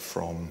you get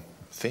from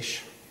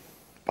fish,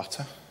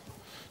 butter.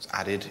 It's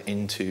added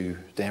into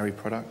dairy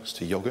products,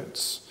 to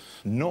yogurts.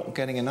 Not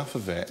getting enough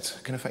of it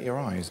can affect your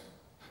eyes.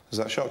 Does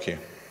that shock you?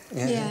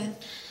 Yeah.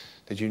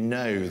 Did you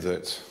know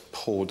that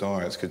poor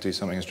diets could do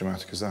something as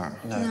dramatic as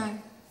that? No.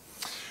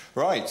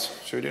 Right,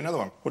 shall we do another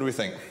one? What do we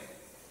think?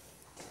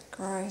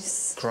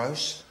 Gross.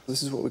 Gross?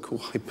 This is what we call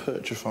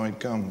hypertrophied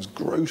gums,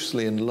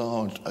 grossly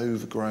enlarged,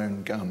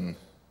 overgrown gum.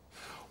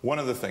 One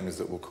of the things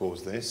that will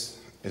cause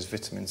this is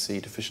vitamin C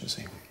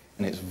deficiency.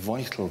 And it's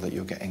vital that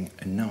you're getting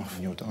enough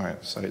in your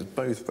diet. So it's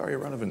both very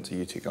relevant to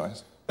you two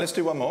guys. Let's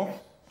do one more.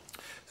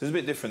 This is a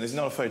bit different. This is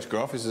not a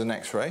photograph, this is an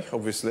X-ray,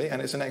 obviously. And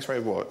it's an X-ray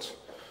of what?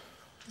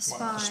 The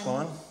spine. The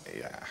spine?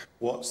 Yeah.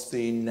 What's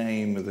the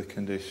name of the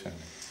condition?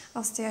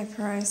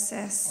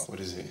 Osteoporosis. What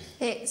is it?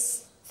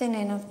 It's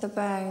thinning of the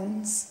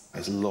bones.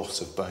 There's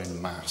loss of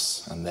bone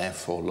mass and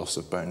therefore loss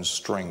of bone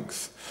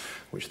strength,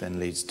 which then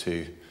leads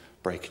to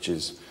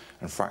breakages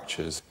and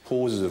fractures.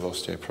 Causes of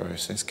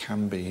osteoporosis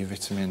can be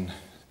vitamin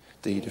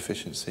D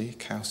deficiency,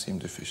 calcium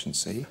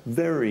deficiency.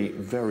 Very,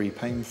 very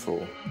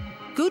painful.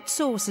 Good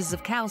sources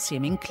of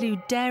calcium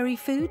include dairy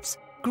foods,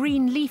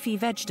 green leafy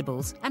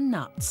vegetables and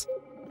nuts.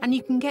 And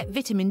you can get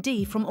vitamin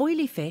D from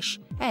oily fish,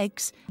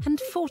 eggs and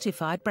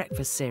fortified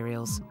breakfast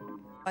cereals.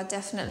 I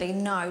definitely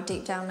know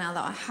deep down now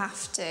that I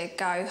have to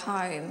go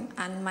home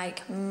and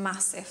make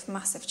massive,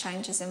 massive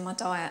changes in my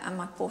diet and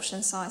my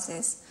portion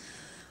sizes,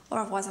 or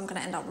otherwise I'm going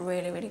to end up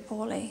really, really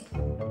poorly.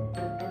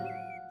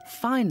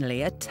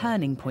 Finally, a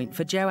turning point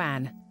for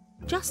Joanne.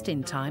 Just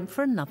in time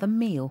for another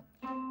meal.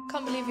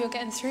 Can't believe you're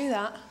getting through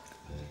that.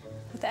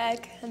 With the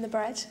egg and the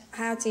bread.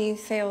 How do you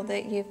feel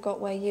that you've got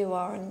where you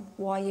are and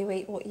why you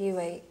eat what you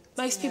eat?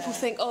 Most people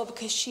think, oh,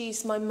 because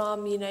she's my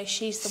mum, you know,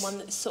 she's the one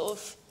that's sort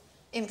of...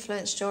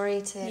 influenced your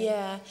eating.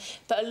 Yeah,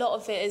 but a lot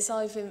of it is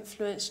I've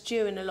influenced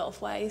you in a lot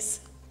of ways.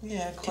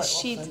 Yeah, quite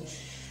often.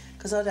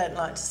 Because I don't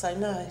like to say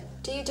no.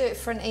 Do you do it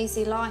for an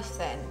easy life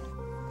then?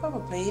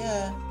 Probably,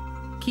 yeah.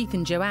 Keith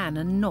and Joanne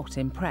are not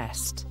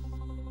impressed.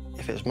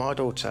 If it was my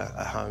daughter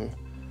at home,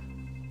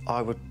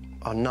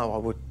 I know I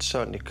would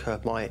certainly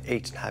curb my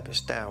eating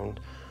habits down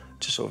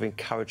to sort of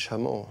encourage her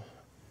more.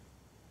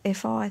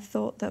 If I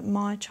thought that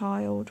my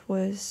child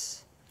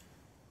was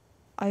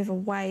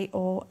overweight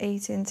or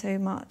eating too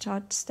much,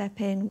 I'd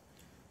step in.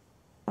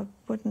 I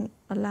wouldn't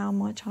allow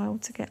my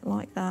child to get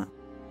like that.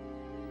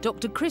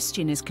 Dr.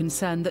 Christian is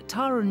concerned that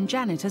Tara and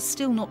Janet are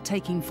still not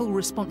taking full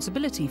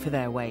responsibility for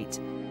their weight.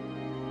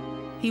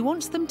 He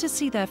wants them to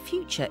see their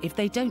future if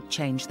they don't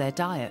change their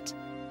diet.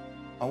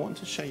 I want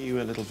to show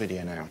you a little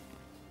video now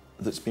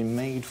that's been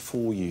made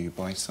for you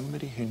by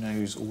somebody who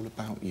knows all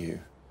about you.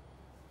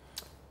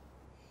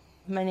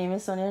 My name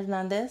is Sonia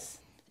Hernandez,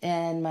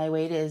 and my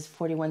weight is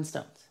 41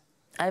 stones.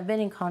 I've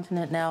been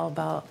incontinent now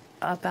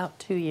about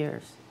 2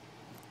 years.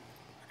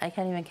 I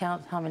can't even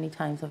count how many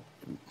times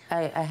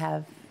I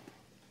have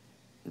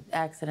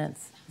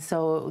accidents.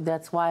 So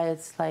that's why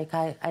it's like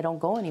I don't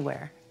go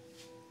anywhere.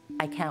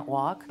 I can't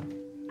walk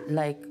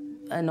like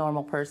a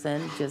normal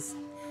person, just,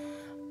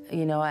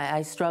 you know,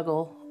 I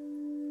struggle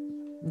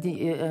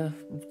the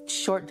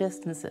short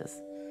distances.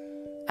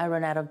 I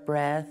run out of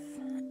breath.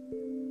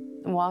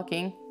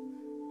 Walking,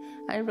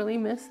 I really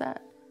miss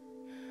that.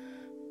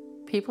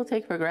 People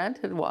take for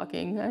granted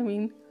walking. I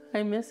mean,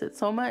 I miss it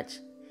so much.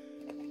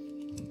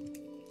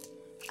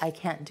 I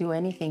can't do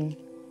anything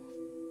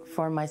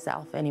for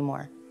myself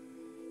anymore.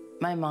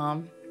 My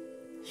mom,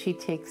 she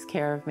takes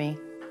care of me.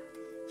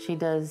 She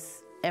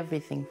does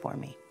everything for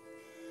me,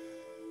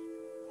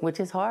 which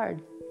is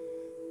hard.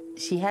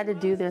 She had to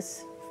do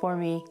this for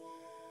me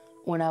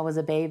when I was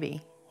a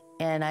baby,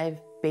 and I've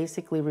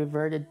basically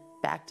reverted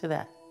back to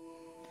that.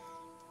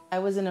 I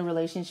was in a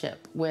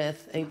relationship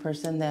with a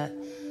person that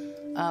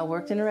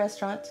worked in a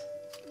restaurant,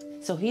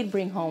 so he'd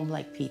bring home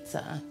like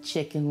pizza,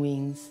 chicken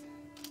wings,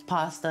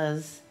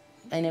 pastas.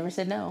 I never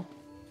said no.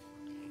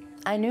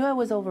 I knew I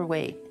was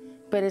overweight,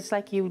 but it's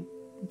like you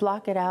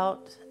block it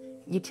out.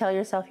 You tell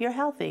yourself you're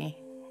healthy,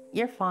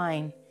 you're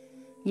fine.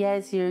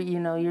 Yes,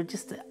 you're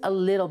just a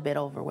little bit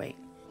overweight.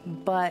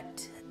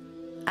 But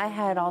I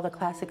had all the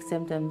classic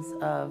symptoms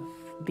of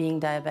being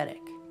diabetic,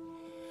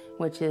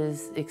 which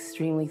is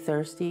extremely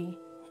thirsty,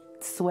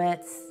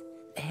 sweats,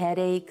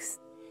 headaches.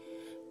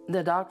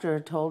 The doctor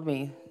told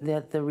me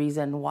that the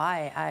reason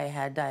why I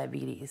had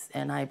diabetes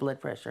and high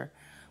blood pressure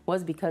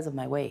was because of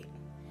my weight.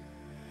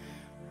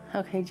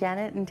 Okay,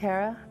 Janet and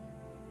Tara,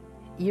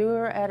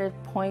 you're at a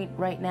point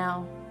right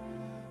now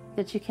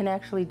that you can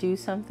actually do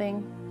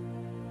something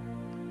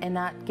and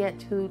not get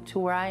to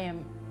where I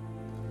am.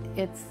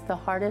 It's the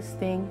hardest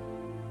thing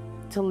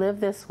to live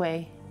this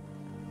way.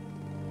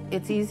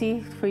 It's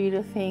easy for you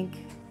to think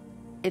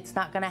it's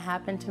not gonna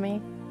happen to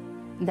me.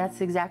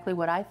 That's exactly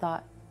what I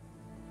thought.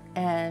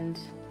 And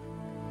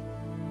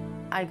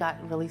I got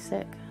really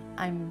sick.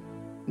 I'm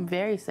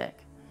very sick.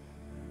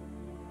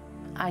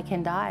 I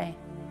can die.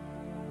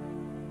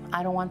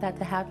 I don't want that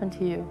to happen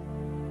to you.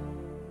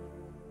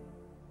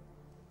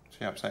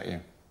 She upset you?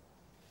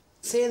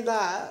 Seeing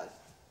that,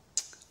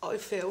 I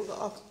feel that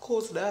I'm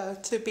causing her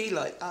to be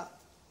like that.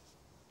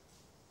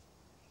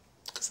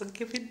 Because I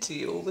give in to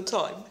you all the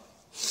time.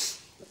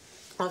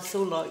 I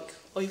feel like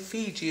I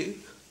feed you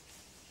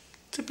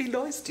to be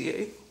nice to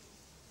you.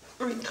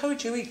 I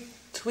encourage you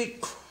to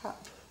eat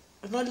crap.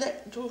 And I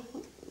know...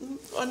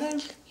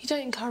 You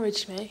don't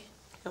encourage me.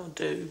 I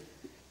do.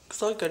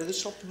 Because I go to the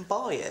shop and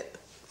buy it.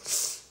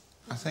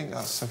 I think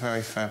that's a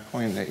very fair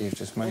point that you've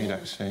just made,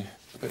 actually.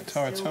 But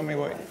Tara, tell me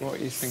what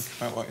you think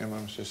about what your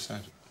mum's just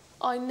said.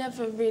 I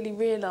never really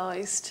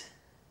realised,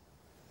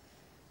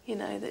 you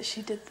know, that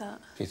she did that.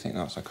 Do you think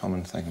that's a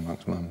common thing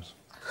amongst mums?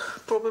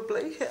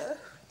 Probably, yeah.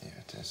 Yeah,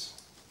 it is.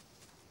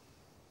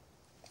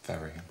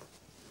 Very.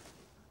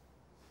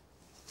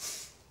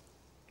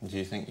 Do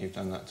you think you've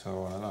done that to her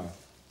all along?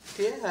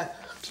 Yeah.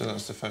 So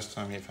that's the first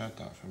time you've heard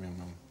that from your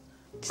mum?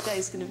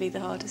 Today's going to be the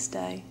hardest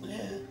day.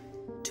 Yeah.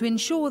 To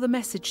ensure the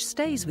message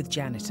stays with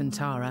Janet and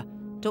Tara,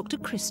 Dr.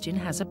 Christian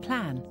has a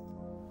plan.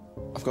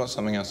 I've got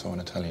something else I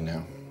want to tell you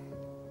now.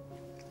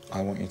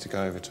 I want you to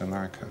go over to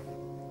America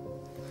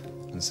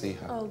and see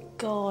her. Oh,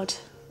 God.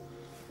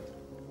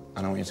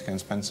 And I want you to go and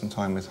spend some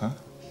time with her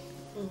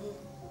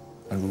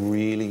and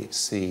really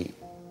see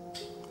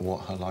what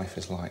her life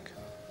is like.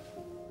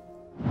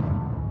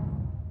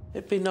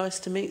 It'd be nice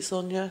to meet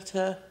Sonia,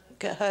 to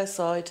get her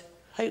side.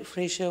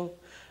 Hopefully she'll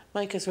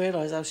make us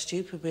realise how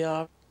stupid we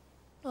are.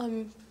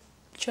 I'm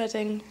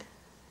dreading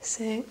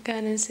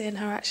going and seeing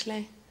her,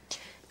 actually,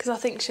 because I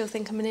think she'll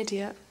think I'm an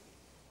idiot.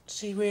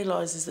 She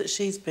realises that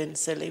she's been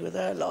silly with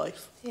her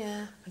life.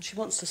 Yeah. And she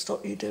wants to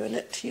stop you doing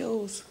it to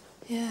yours.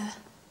 Yeah.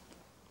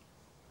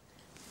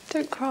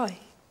 Don't cry.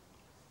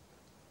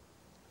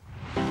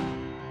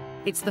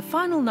 It's the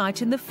final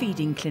night in the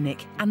feeding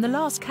clinic and the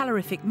last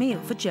calorific meal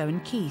for Joe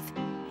and Keith.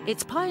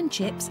 It's pie and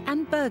chips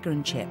and burger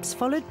and chips,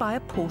 followed by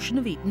a portion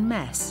of eaten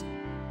mess.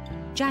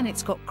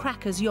 Janet's got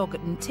crackers,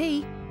 yoghurt and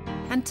tea,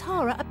 and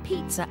Tara a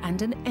pizza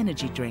and an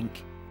energy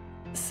drink.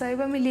 So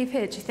when we leave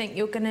here, do you think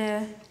you're going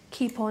to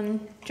keep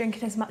on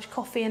drinking as much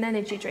coffee and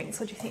energy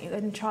drinks, or do you think you're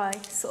going to try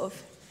sort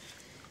of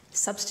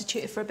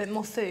substitute it for a bit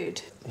more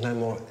food? No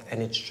more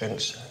energy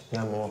drinks,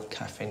 no more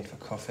caffeine for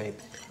coffee.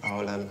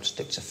 I'll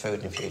stick to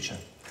food in future.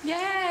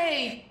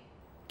 Yay!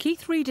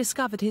 Keith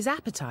rediscovered his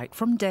appetite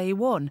from day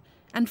one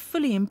and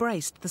fully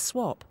embraced the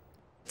swap.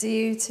 Do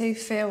you two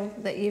feel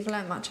that you've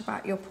learnt much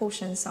about your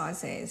portion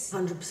sizes?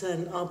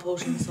 100%. Our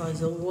portion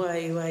sizes are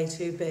way, way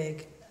too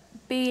big.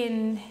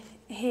 Being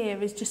here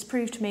has just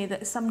proved to me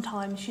that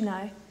sometimes, you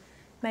know,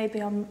 maybe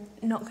I'm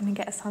not going to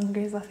get as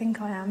hungry as I think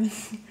I am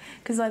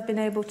because I've been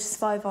able to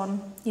survive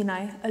on, you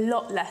know, a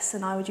lot less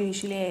than I would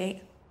usually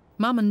eat.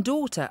 Mum and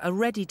daughter are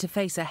ready to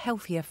face a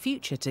healthier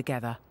future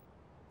together.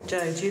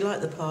 Jo, do you like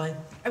the pie?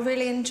 I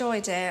really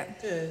enjoyed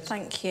it. Good.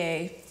 Thank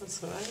you.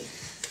 That's all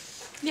right.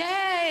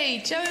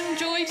 Yay! Jo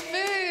enjoyed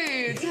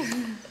food!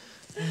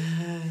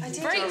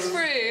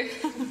 Breakthrough!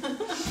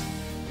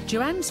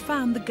 Joanne's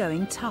found the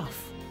going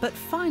tough, but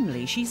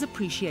finally she's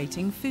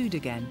appreciating food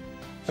again.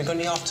 We got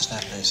any after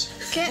snack,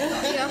 please? Get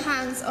your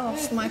hands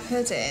off my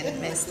pudding,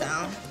 mister.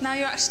 Now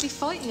you're actually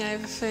fighting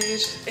over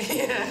food.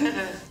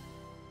 Yeah.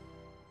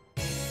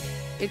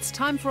 It's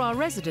time for our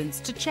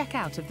residents to check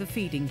out of the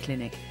feeding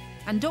clinic,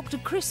 and Dr.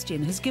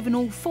 Christian has given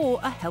all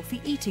 4 a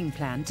healthy eating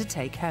plan to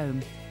take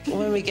home.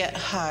 When we get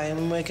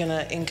home, we're going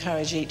to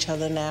encourage each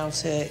other now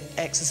to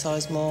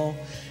exercise more,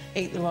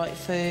 eat the right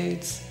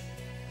foods.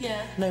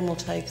 Yeah. No more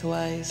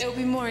takeaways. It'll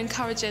be more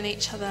encouraging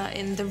each other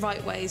in the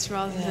right ways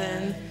rather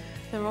than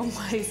the wrong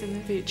ways in the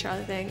future,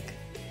 I think.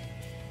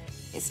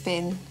 It's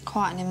been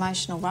quite an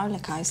emotional roller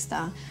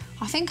coaster.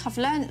 I think I've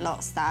learnt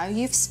lots though.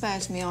 You've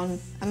spurred me on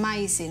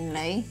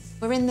amazingly.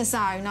 We're in the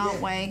zone,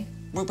 aren't we?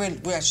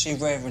 We're actually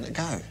raring to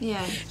go.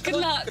 Yeah. Good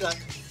luck. Good luck.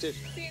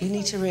 You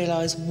need to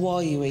realise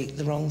why you eat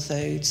the wrong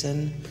foods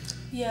and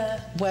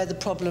where the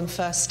problem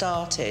first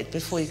started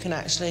before you can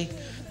actually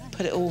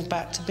put it all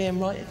back to being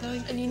right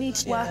again. And you need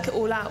to work it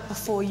all out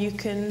before you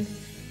can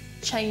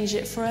change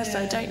it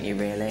forever, don't you,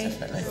 really?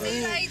 Definitely.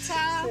 See you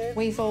later.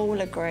 We've all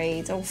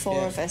agreed, all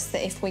 4 of us,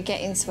 that if we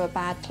get into a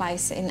bad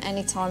place in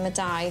any time of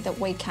day, that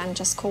we can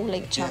just call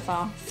each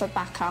other for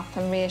backup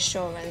and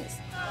reassurance.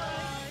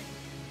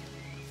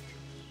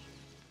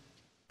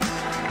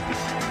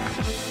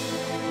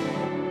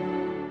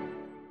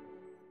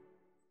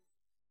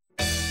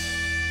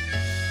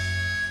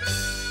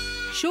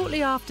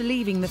 Shortly after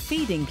leaving the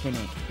feeding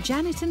clinic,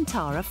 Janet and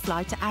Tara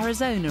fly to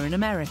Arizona in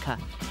America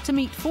to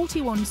meet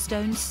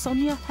 41-stone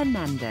Sonia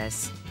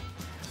Hernandez.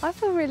 I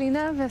feel really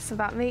nervous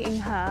about meeting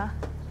her.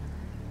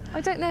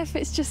 I don't know if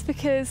it's just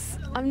because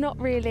I'm not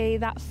really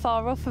that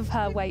far off of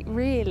her weight,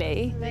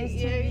 really.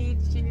 Nice to meet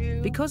you.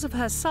 Because of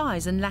her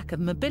size and lack of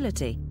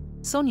mobility,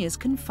 Sonia's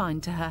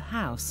confined to her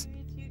house.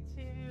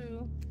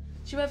 Do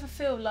you ever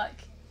feel,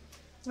 like,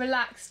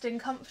 relaxed and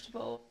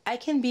comfortable? I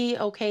can be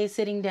okay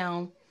sitting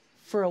down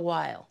for a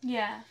while.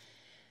 Yeah.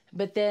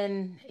 But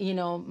then, you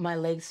know, my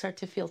legs start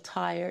to feel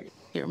tired.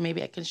 Here,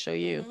 maybe I can show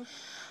you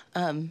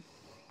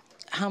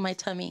how my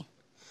tummy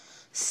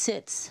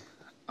sits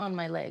on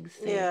my legs.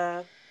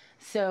 Yeah.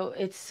 So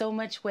it's so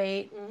much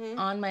weight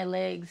on my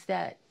legs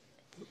that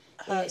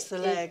hurts the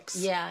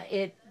legs. Yeah,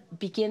 it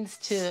begins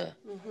to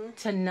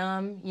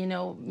numb, you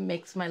know,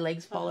 makes my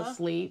legs fall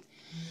asleep.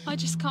 I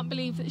just can't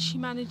believe that she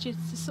manages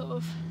to sort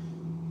of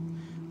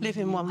live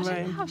in one room. I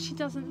don't know how she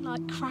doesn't,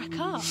 like, crack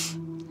up.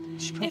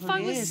 If I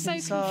was so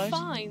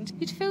confined,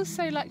 you'd feel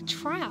so, like,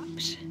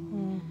 trapped.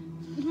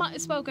 You might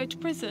as well go to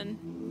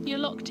prison. You're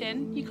locked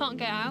in, you can't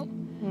get out,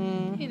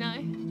 you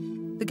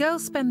know. The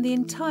girls spend the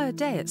entire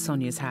day at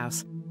Sonia's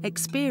house,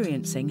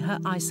 experiencing her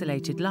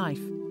isolated life.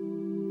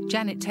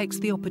 Janet takes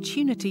the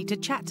opportunity to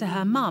chat to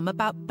her mum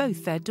about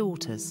both their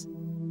daughters.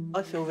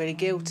 I feel really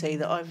guilty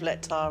that I've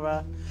let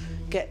Tara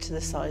get to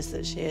the size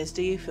that she is.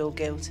 Do you feel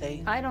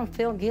guilty? I don't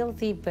feel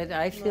guilty, but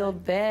I feel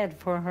bad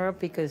for her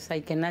because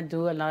I cannot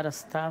do a lot of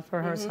stuff for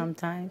her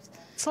sometimes.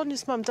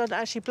 Sonia's mum doesn't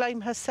actually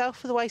blame herself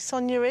for the way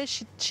Sonia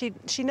is.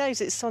 She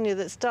knows it's Sonia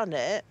that's done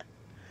it,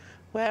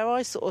 where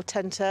I sort of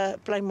tend to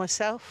blame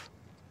myself.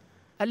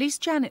 At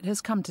least Janet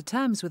has come to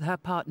terms with her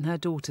part and her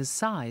daughter's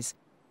size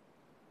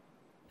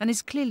and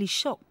is clearly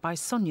shocked by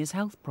Sonia's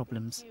health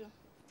problems.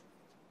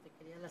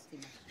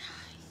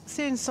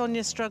 Seeing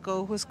Sonia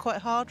struggle was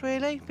quite hard,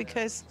 really,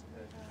 because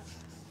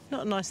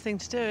not a nice thing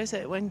to do, is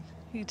it, when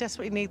you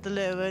desperately need the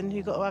loo and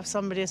you've got to have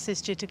somebody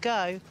assist you to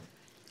go.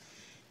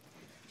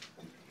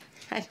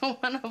 I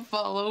don't want to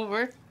fall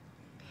over.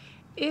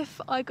 If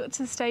I got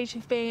to the stage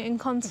of being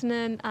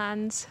incontinent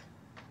and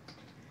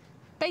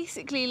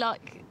basically,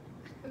 like,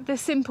 the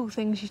simple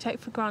things you take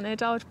for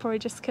granted, I would probably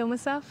just kill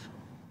myself.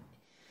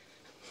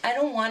 I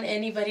don't want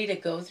anybody to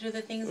go through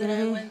the things that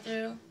I went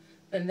through,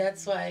 and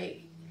that's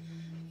why,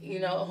 you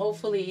know,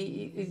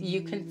 hopefully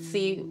you can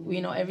see,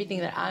 you know, everything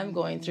that I'm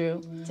going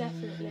through.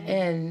 Definitely.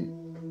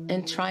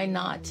 And try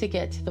not to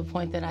get to the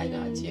point that I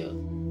got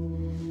to.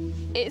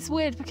 It's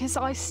weird because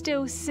I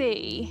still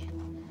see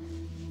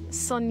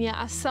Sonia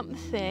as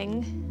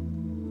something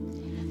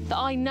that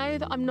I know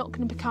that I'm not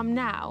going to become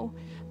now,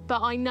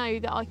 but I know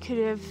that I could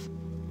have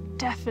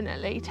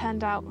definitely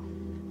turned out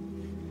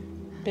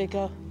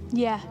bigger.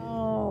 Yeah.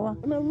 Oh,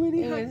 and I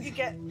really hope you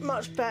get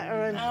much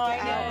better and get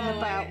out and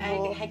about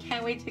more. I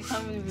can't wait to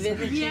come and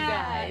visit you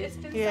guys. It's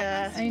been so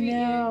nice to meet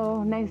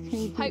you. Nice to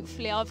meet you.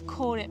 Hopefully I've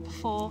caught it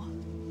before.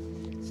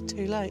 It's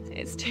too late.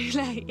 It's too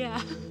late,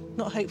 yeah.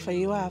 Not hopefully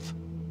you have.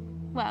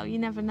 Well, you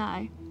never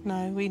know.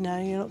 No, we know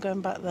you're not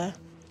going back there.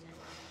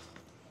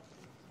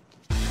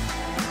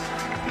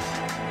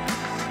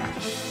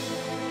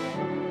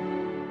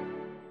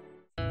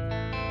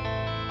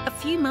 A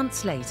few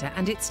months later,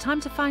 and it's time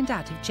to find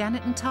out if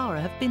Janet and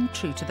Tara have been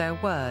true to their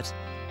word,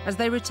 as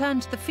they return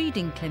to the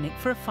feeding clinic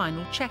for a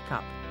final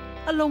checkup,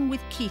 along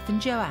with Keith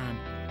and Joanne.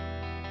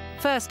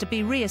 First to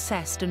be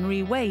reassessed and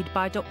reweighed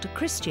by Dr.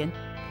 Christian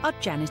are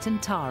Janet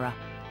and Tara.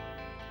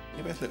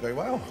 You both look very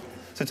well.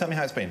 So tell me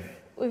how it's been.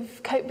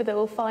 We've coped with it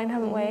all fine,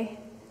 haven't we?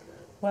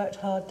 Worked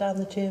hard down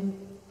the gym,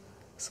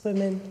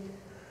 swimming,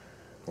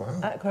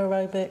 aqua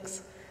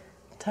aerobics,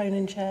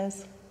 toning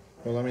chairs.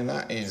 Well, I mean,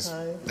 that is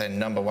their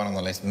number one on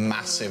the list.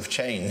 Massive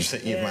change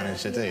that you've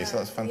managed to do, so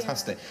that's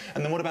fantastic.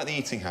 And then what about the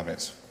eating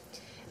habits?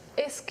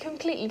 It's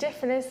completely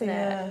different, isn't it?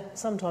 Yeah,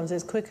 sometimes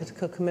it's quicker to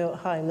cook a meal at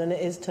home than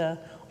it is to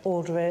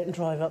order it and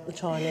drive up the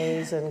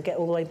Chinese and get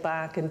all the way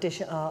back and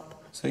dish it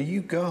up. So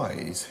you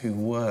guys who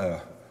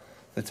were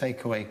the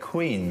takeaway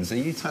queens, are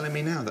you telling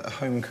me now that a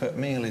home-cooked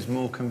meal is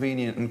more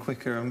convenient and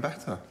quicker and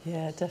better?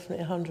 Yeah,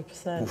 definitely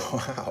 100%.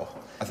 Wow.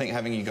 I think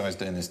having you guys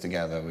doing this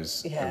together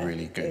was a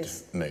really good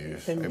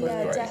move. It was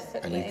great.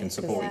 Definitely. And you can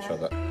support each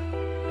other.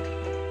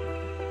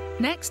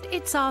 Next,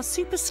 it's our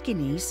super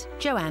skinnies,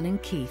 Joanne and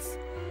Keith.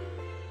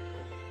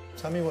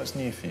 Tell me what's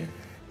new for you.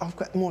 I've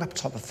got more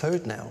appetite for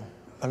food now.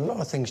 A lot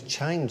of things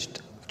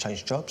changed. I've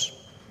changed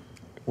jobs,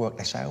 work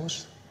less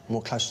hours,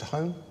 more close to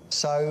home.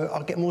 So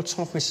I get more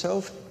time for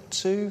myself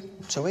to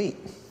eat.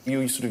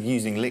 You're sort of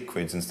using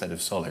liquids instead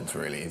of solids,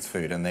 really, as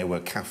food, and they were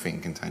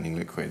caffeine-containing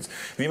liquids.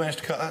 Have you managed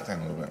to cut that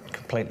down a little bit?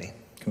 Completely.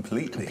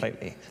 Completely?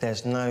 Completely.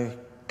 There's no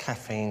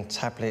caffeine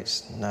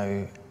tablets,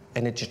 no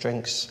energy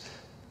drinks,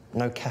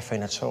 no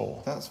caffeine at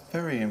all. That's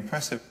very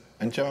impressive.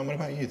 And Joanne, what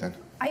about you, then?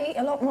 I eat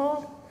a lot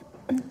more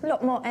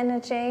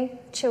energy.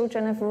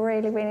 Children have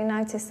really, really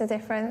noticed the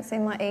difference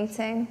in my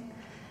eating.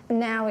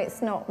 Now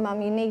it's not,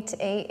 Mum, you need to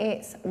eat,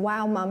 it's,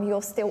 wow, Mum,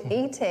 you're still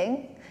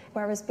eating.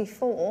 Whereas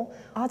before,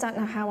 I don't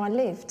know how I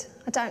lived.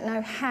 I don't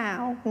know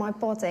how my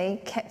body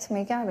kept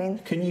me going.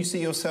 Can you see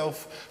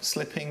yourself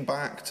slipping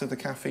back to the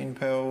caffeine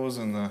pills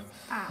and the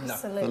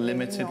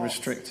limited,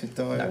 restricted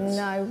diets?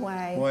 No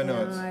way. Why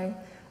not? No.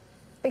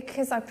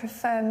 Because I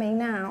prefer me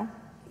now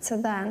to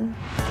then.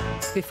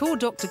 Before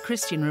Dr.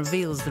 Christian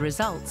reveals the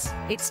results,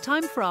 it's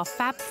time for our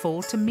Fab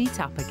Four to meet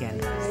up again.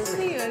 Nice to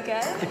see you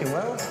again. Looking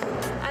well.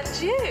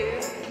 And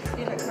you?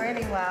 You look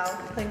really well.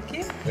 Thank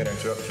you. I'm going to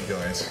interrupt you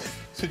guys.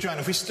 So, Joanne,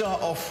 if we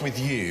start off with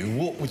you,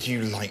 what would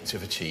you like to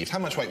have achieved? How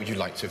much weight would you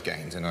like to have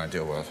gained in an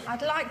ideal world?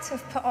 I'd like to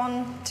have put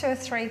on 2 or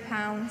 3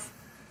 pounds.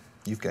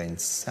 You've gained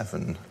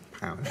 7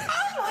 pounds.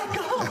 Oh, my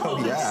God!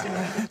 Oh,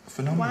 yeah.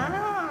 Phenomenal.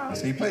 Wow.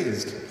 So you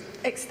pleased?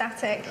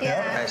 Ecstatic,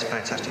 yeah. That's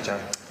fantastic, Joe.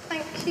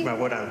 Thank you.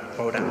 Well done,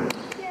 well done.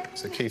 Yeah.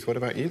 So, Keith, what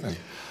about you, then?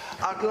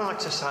 I'd like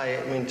to say,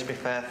 I mean, to be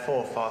fair, 4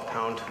 or 5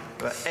 pound,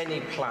 but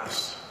any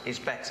plus is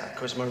better,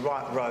 because I'm on the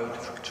right road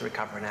to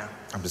recovery now.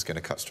 I'm just going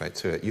to cut straight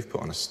to it. You've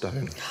put on a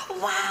stone.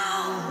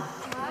 Wow!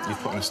 You've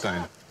put on a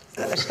stone.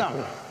 A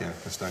stone? Yeah,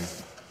 a stone.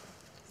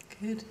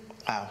 Good.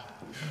 Wow.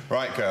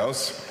 Right,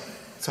 girls.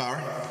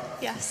 Tara?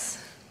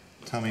 Yes.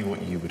 Tell me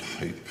what you would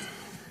hope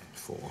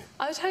for.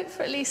 I would hope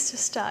for at least a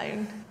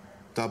stone.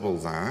 Double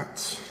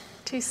that.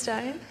 2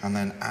 stone. And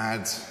then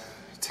add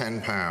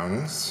 10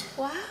 pounds.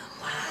 Wow.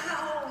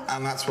 Wow.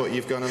 And that's what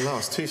you've gone and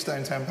lost. 2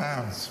 stone, 10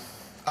 pounds.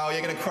 Oh,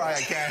 you're going to cry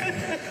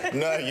again.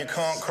 No, you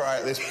can't cry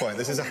at this point.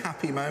 This is a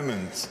happy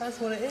moment. That's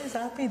what it is,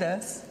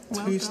 happiness.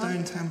 2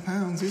 stone, 10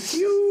 pounds is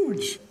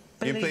huge.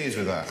 You're pleased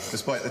with that,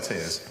 despite the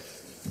tears?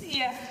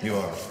 Yeah. You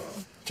are.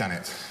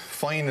 Janet,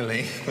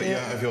 finally put you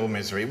out of your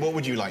misery. What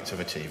would you like to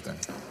have achieved then?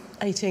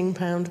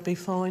 £18 would be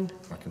fine.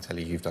 I can tell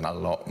you you've done a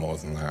lot more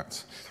than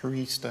that.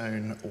 3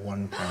 stone,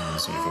 1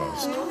 pound you've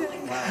lost.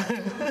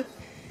 Wow.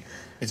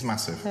 It's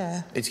massive.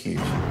 Yeah. It's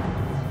huge.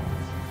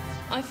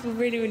 I feel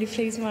really, really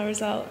pleased with my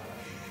result.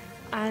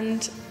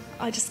 And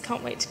I just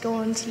can't wait to go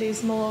on to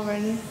lose more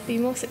and be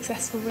more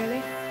successful,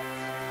 really.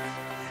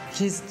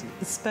 She's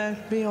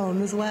spurred me on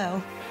as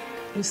well.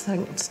 Just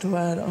thanks to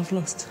her that I've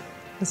lost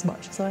as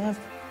much as I have.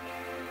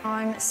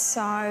 I'm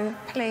so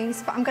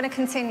pleased, but I'm going to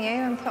continue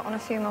and put on a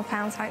few more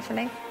pounds,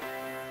 hopefully.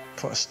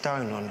 Put a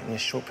stone on in a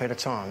short period of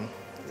time,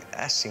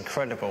 that's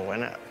incredible,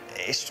 and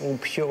it's all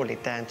purely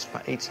down to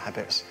my eating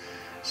habits.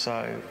 So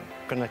I'm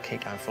going to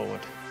keep going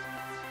forward.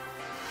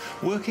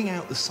 Working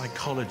out the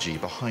psychology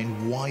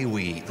behind why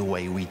we eat the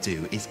way we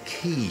do is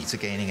key to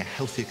gaining a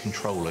healthier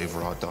control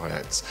over our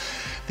diets.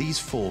 These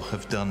 4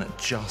 have done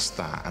just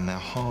that, and their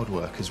hard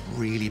work has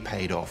really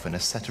paid off in a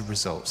set of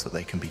results that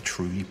they can be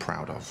truly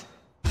proud of.